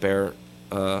sang on it,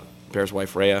 Bear's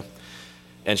wife Rhea,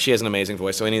 and she has an amazing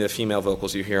voice. So any of the female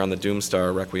vocals you hear on the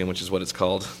Doomstar Requiem, which is what it's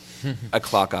called, a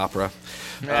clock opera,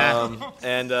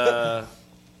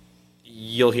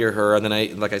 you'll hear her. And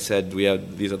then, like I said, we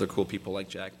had these other cool people like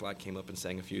Jack Black came up and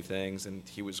sang a few things, and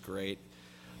he was great.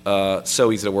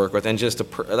 So easy to work with, and just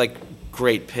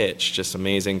great pitch, just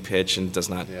amazing pitch, and does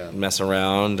not mess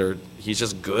around, or he's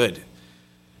just good.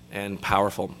 And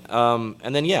powerful.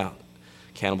 And then,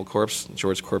 Cannibal Corpse,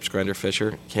 George Corpse Grinder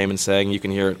Fisher, came and sang. You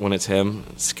can hear it when it's him.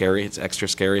 It's scary. It's extra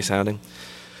scary sounding.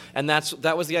 And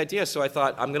that was the idea. So I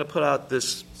thought, I'm going to put out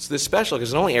this special,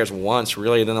 because it only airs once,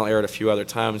 really, and then they'll air it a few other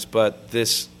times. But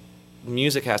this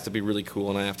music has to be really cool,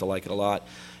 and I have to like it a lot.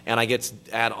 And I get to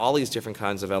add all these different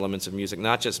kinds of elements of music,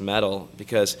 not just metal,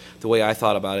 because the way I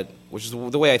thought about it, which is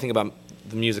the way I think about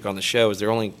the music on the show, is there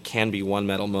only can be one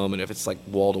metal moment if it's like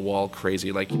wall-to-wall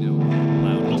crazy, like,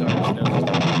 loud guitars.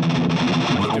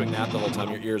 If you're doing that the whole time,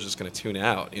 your ear's just going to tune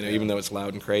out, even though it's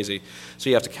loud and crazy. So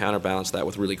you have to counterbalance that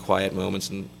with really quiet moments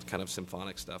and kind of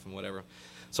symphonic stuff and whatever.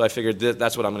 So I figured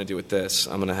that's what I'm going to do with this.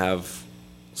 I'm going to have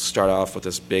start off with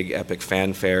this big epic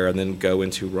fanfare and then go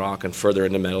into rock and further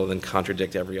into metal and then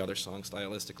contradict every other song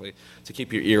stylistically to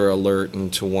keep your ear alert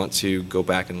and to want to go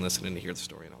back and listen and to hear the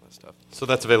story and all that stuff. So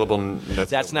that's available.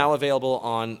 That's now available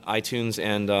on iTunes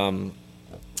and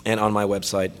on my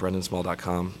website,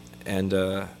 brendansmall.com.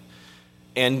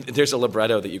 And there's a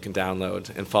libretto that you can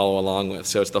download and follow along with.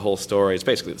 So it's the whole story. It's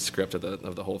basically the script of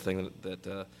the whole thing.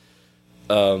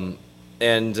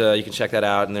 And you can check that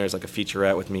out. And there's like a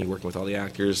featurette with me working with all the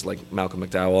actors, like Malcolm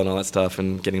McDowell and all that stuff,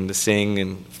 and getting them to sing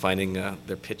and finding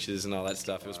their pitches and all that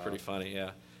stuff. It was pretty funny,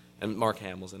 yeah. And Mark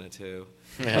Hamill's in it too.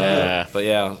 Yeah. But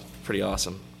yeah, pretty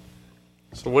awesome.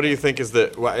 So what do you think is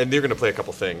the? Well, and you're going to play a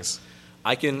couple things.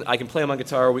 I can play them on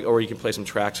guitar, or you can play some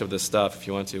tracks of this stuff if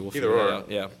you want to. We'll Either figure or. it out.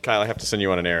 Yeah. Kyle, I have to send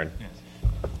you on an errand.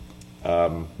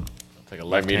 Take a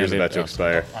My meter's about to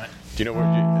expire. Do you know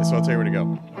where? So I'll tell you where to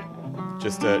go.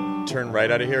 Just turn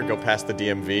right out of here, go past the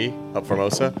DMV up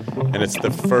Formosa, and it's the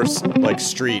first like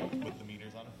street. With the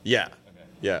meters on it? Yeah. Okay.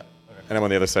 Yeah. Okay. And I'm on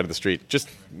the other side of the street. Just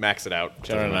max it out.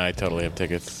 John and I totally have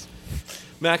tickets.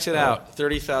 Max it out.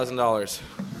 $30,000.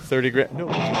 $30,000. No.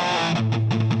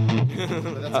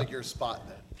 But that's like your spot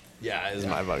then. Yeah, it's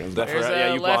my fucking. There's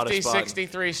a Lefty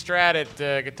 63 Strat at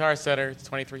Guitar Center. It's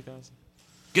 $23,000.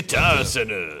 Guitar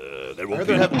Center. There won't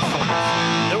be another.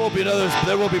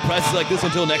 There won't be prices like this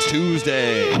until next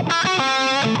Tuesday.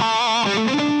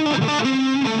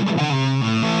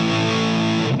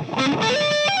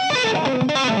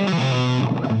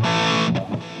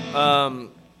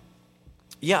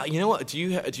 Yeah, you know what? Do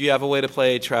you have a way to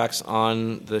play tracks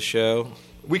on the show?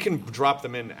 We can drop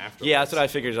them in after. Yeah, that's what I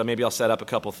figured. Maybe I'll set up a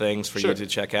couple things for you to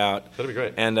check out. That'd be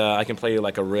great. And I can play you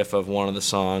like a riff of one of the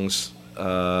songs.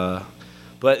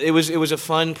 But it was a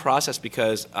fun process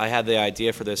because I had the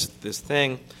idea for this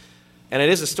thing, and it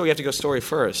is a story. You have to go story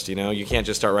first. You know, you can't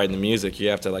just start writing the music. You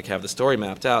have to like have the story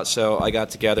mapped out. So I got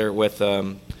together with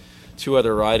two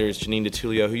other writers, Janine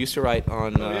DeTullio, who used to write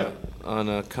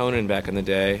on Conan back in the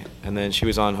day, and then she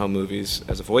was on Home Movies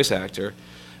as a voice actor.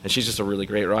 And she's just a really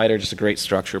great writer, just a great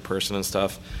structure person and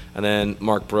stuff. And then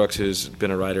Mark Brooks, who's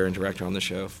been a writer and director on the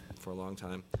show for a long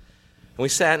time. And we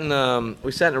sat in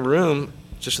a room,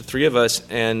 just the three of us,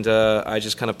 and I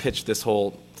just kind of pitched this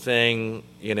whole thing,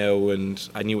 you know. And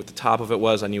I knew what the top of it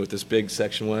was. I knew what this big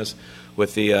section was.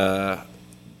 With the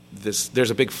there's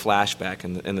a big flashback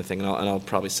in the thing, and I'll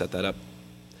probably set that up.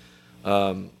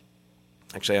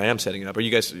 Actually, I am setting it up. Are you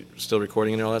guys still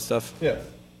recording and all that stuff? Yeah,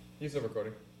 he's still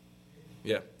recording.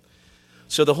 Yeah.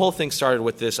 So the whole thing started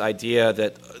with this idea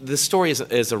that this story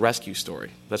is a rescue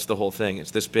story. That's the whole thing.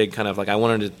 It's this big kind of like I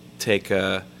wanted to take.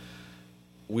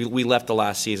 We left the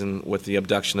last season with the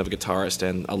abduction of a guitarist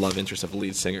and a love interest of a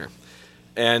lead singer,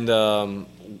 and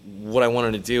what I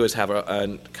wanted to do is have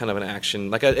a kind of an action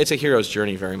like it's a hero's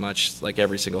journey very much. Like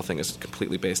every single thing is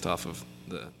completely based off of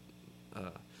the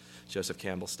Joseph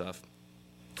Campbell stuff.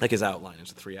 Like his outline,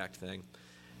 it's a 3-act thing,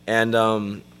 and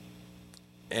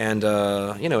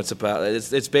you know,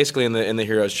 it's basically in the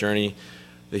hero's journey.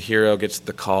 The hero gets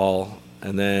the call,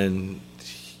 and then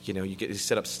you know you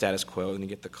set up status quo, and you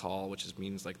get the call, which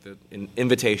means like the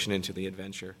invitation into the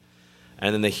adventure,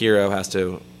 and then the hero has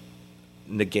to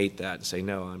negate that and say,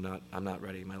 no, I'm not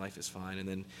ready. My life is fine, and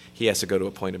then he has to go to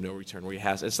a point of no return where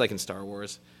it's like in Star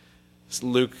Wars.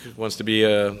 Luke wants to be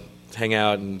hang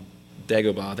out in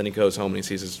Dagobah, then he goes home and he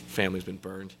sees his family's been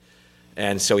burned.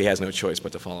 And so he has no choice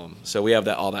but to follow him. So we have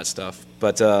all that stuff.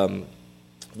 But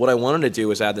what I wanted to do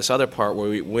was add this other part where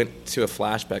we went to a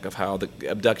flashback of how the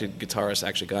abducted guitarist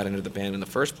actually got into the band in the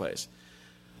first place.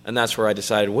 And that's where I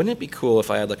decided, wouldn't it be cool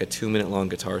if I had like a 2-minute-long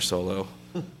guitar solo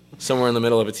somewhere in the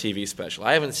middle of a TV special?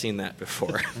 I haven't seen that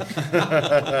before.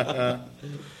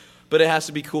 But it has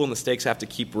to be cool, and the stakes have to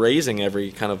keep raising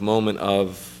every kind of moment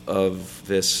of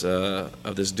this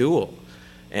duel.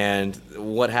 And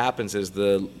what happens is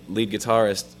the lead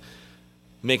guitarist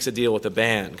makes a deal with the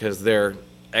band because their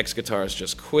ex-guitarist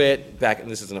just quit. And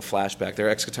this isn't a flashback. Their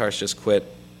ex-guitarist just quit,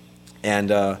 and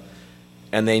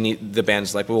the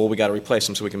band's like, well, we got to replace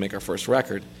him so we can make our first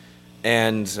record.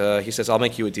 And he says, I'll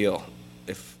make you a deal.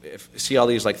 If see all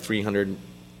these like 300,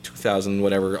 2,000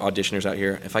 whatever auditioners out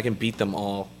here, if I can beat them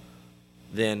all,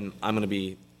 then I'm going to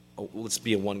be. Let's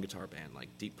be a one-guitar band, like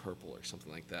Deep Purple or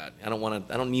something like that. I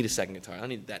don't need a second guitar. I don't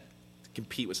need that to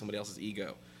compete with somebody else's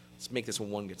ego. Let's make this a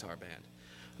one-guitar band.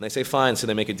 And they say, fine, so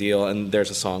they make a deal, and there's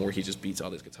a song where he just beats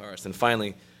all these guitarists. And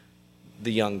finally,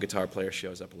 the young guitar player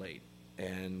shows up late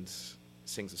and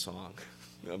sings a song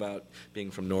about being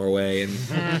from Norway,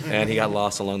 and he got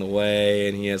lost along the way,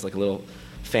 and he has like a little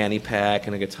fanny pack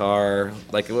and a guitar,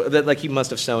 like he must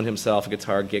have sewn himself a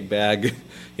guitar gig bag,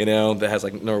 you know, that has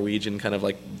like Norwegian kind of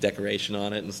like decoration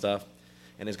on it and stuff.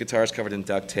 and his guitar is covered in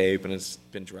duct tape, and it's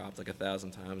been dropped like 1,000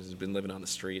 times. He's been living on the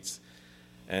streets.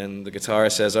 And the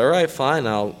guitarist says, "All right, fine,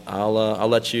 I'll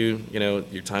let you,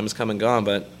 your time has come and gone,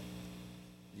 but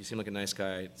you seem like a nice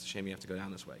guy. It's a shame you have to go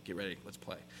down this way. Get ready, let's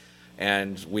play."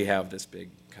 And we have this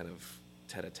big kind of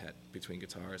tete-a-tete between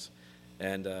guitars.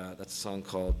 And that's a song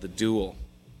called The Duel.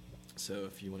 So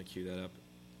if you want to cue that up.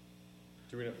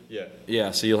 Do we know? Yeah.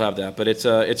 Yeah, so you'll have that. But it's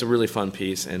a really fun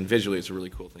piece, and visually it's a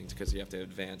really cool thing because you have to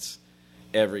advance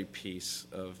every piece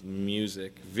of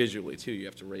music visually, too. You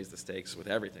have to raise the stakes with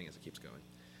everything as it keeps going.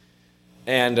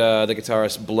 And the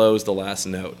guitarist blows the last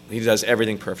note. He does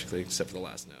everything perfectly except for the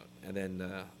last note. And then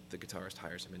the guitarist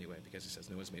hires him anyway because he says,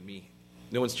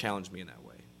 no one's challenged me in that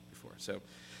way before. So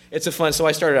it's a fun. So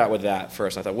I started out with that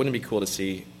first. I thought, wouldn't it be cool to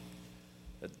see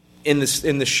in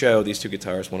the show these two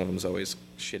guitarists? One of them is always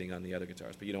shitting on the other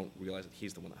guitarist, but you don't realize that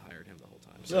he's the one that hired him the whole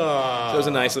time. So it was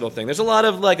a nice little thing. There's a lot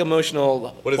of like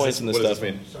emotional points in this stuff. What does this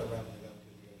mean?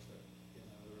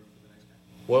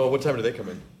 Well, what time do they come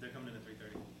in? They're coming in at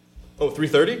 3:30. Oh,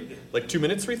 3:30? Like 2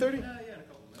 minutes, 3:30? Yeah, in a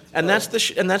couple of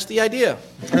minutes. And that's the idea.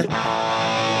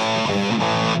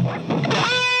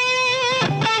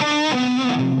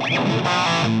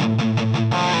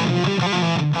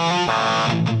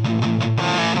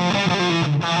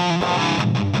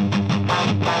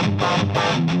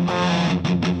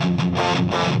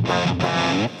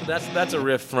 That's a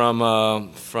riff from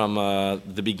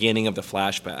the beginning of the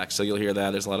flashback. So you'll hear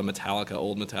that. There's a lot of Metallica,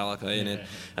 old Metallica in it,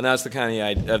 and that's the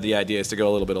kind of the idea is to go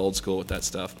a little bit old school with that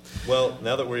stuff. Well,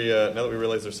 now that we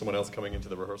realize there's someone else coming into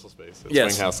the rehearsal space at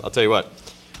Yes. Swing House, I'll tell you what.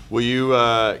 Will you?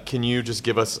 Can you just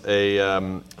give us a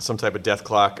some type of Death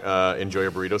Clock "Enjoy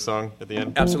Your Burrito" song at the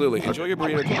end? Absolutely. Enjoy your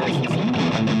burrito.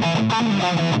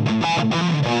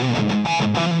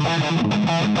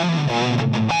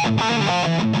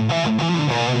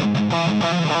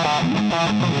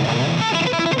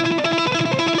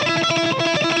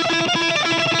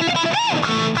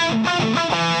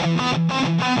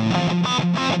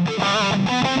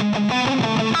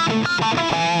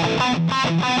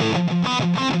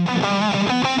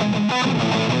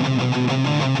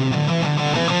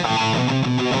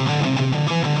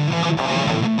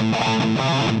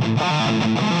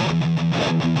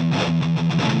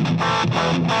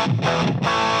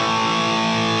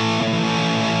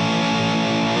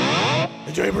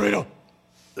 Enjoy your burrito.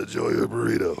 Enjoy your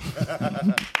burrito.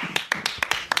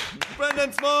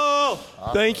 Brendan Small.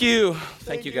 Thank you.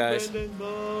 Thank you, guys. Brendan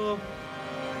Small.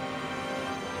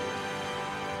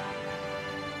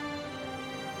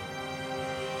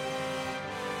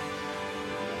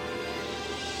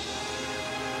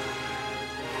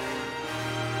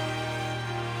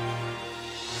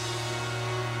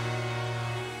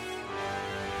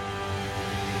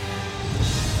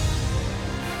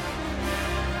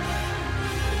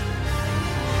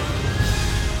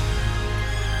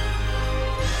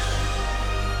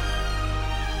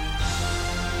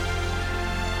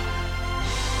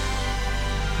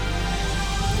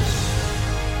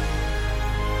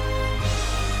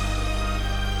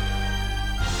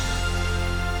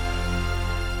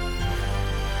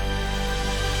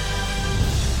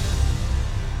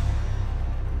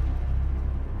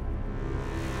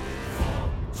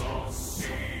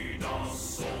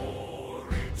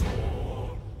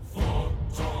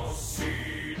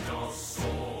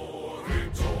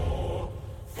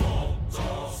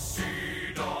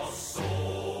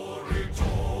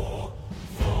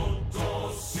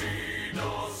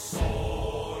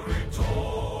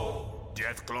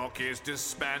 Death Clock is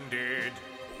disbanded.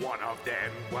 One of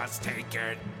them was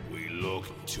taken. We look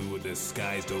to the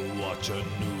skies to watch a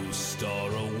new star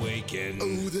awaken.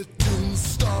 Oh, the doom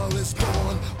star is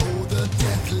born. Oh, the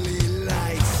deathly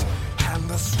light. And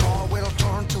the star will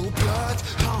turn to blood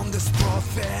on this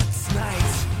prophet's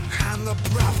night. And the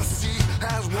prophecy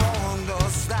has warned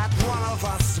us that one of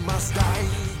us must die.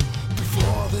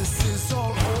 Before this is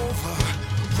all over,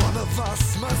 one of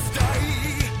us must die.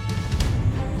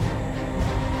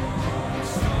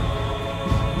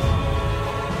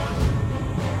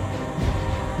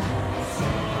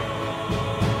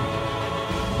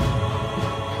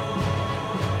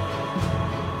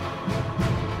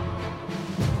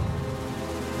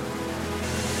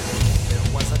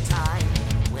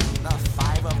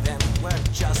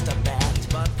 Just a band,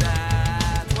 but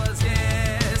that was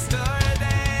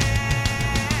yesterday.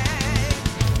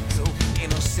 So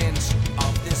innocent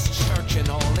of this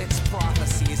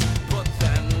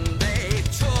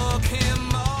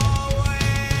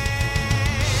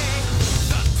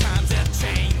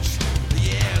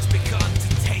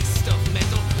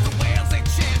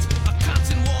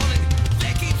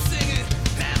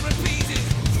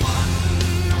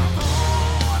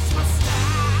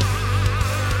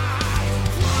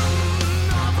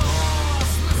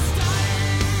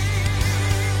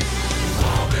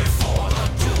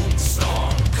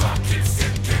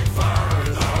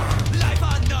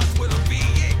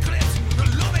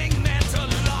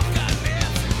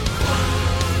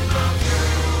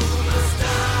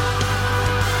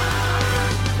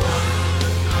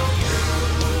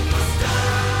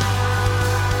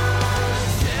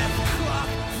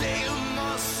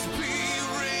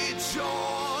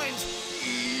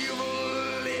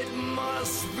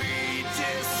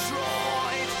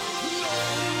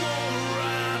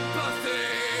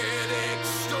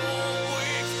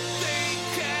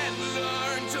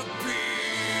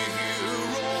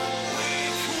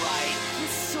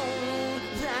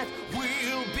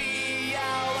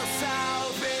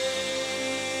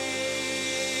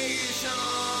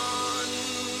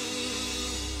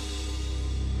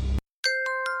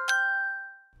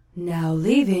Now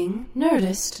leaving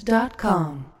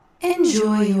Nerdist.com.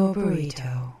 Enjoy your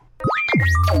burrito.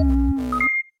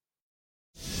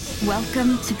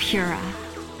 Welcome to Pura,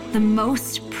 the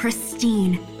most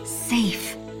pristine,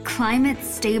 safe,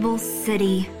 climate-stable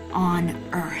city on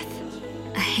Earth.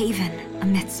 A haven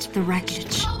amidst the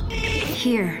wreckage.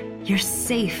 Here, you're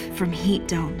safe from heat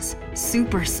domes,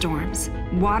 superstorms,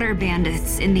 water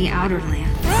bandits in the outer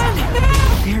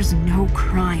lands. There's no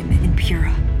crime in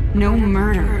Pura. No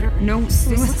murder, no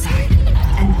suicide.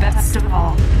 And best of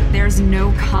all, there's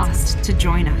no cost to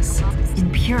join us. In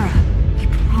Pura, we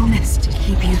promise to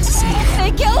keep you safe.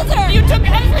 They killed her! You took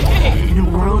everything! In a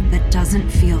world that doesn't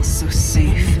feel so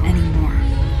safe anymore,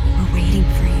 we're waiting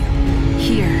for you.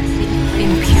 Here,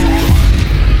 in Pura.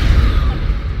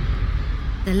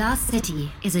 The Last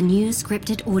City is a new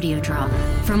scripted audio drama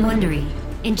from Wondery.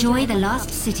 Enjoy The Last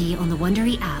City on the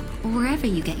Wondery app or wherever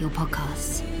you get your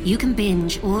podcasts. You can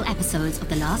binge all episodes of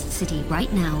The Last City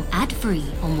right now, ad-free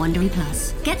on Wondery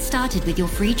Plus. Get started with your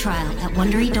free trial at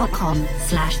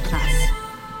Wondery.com/plus.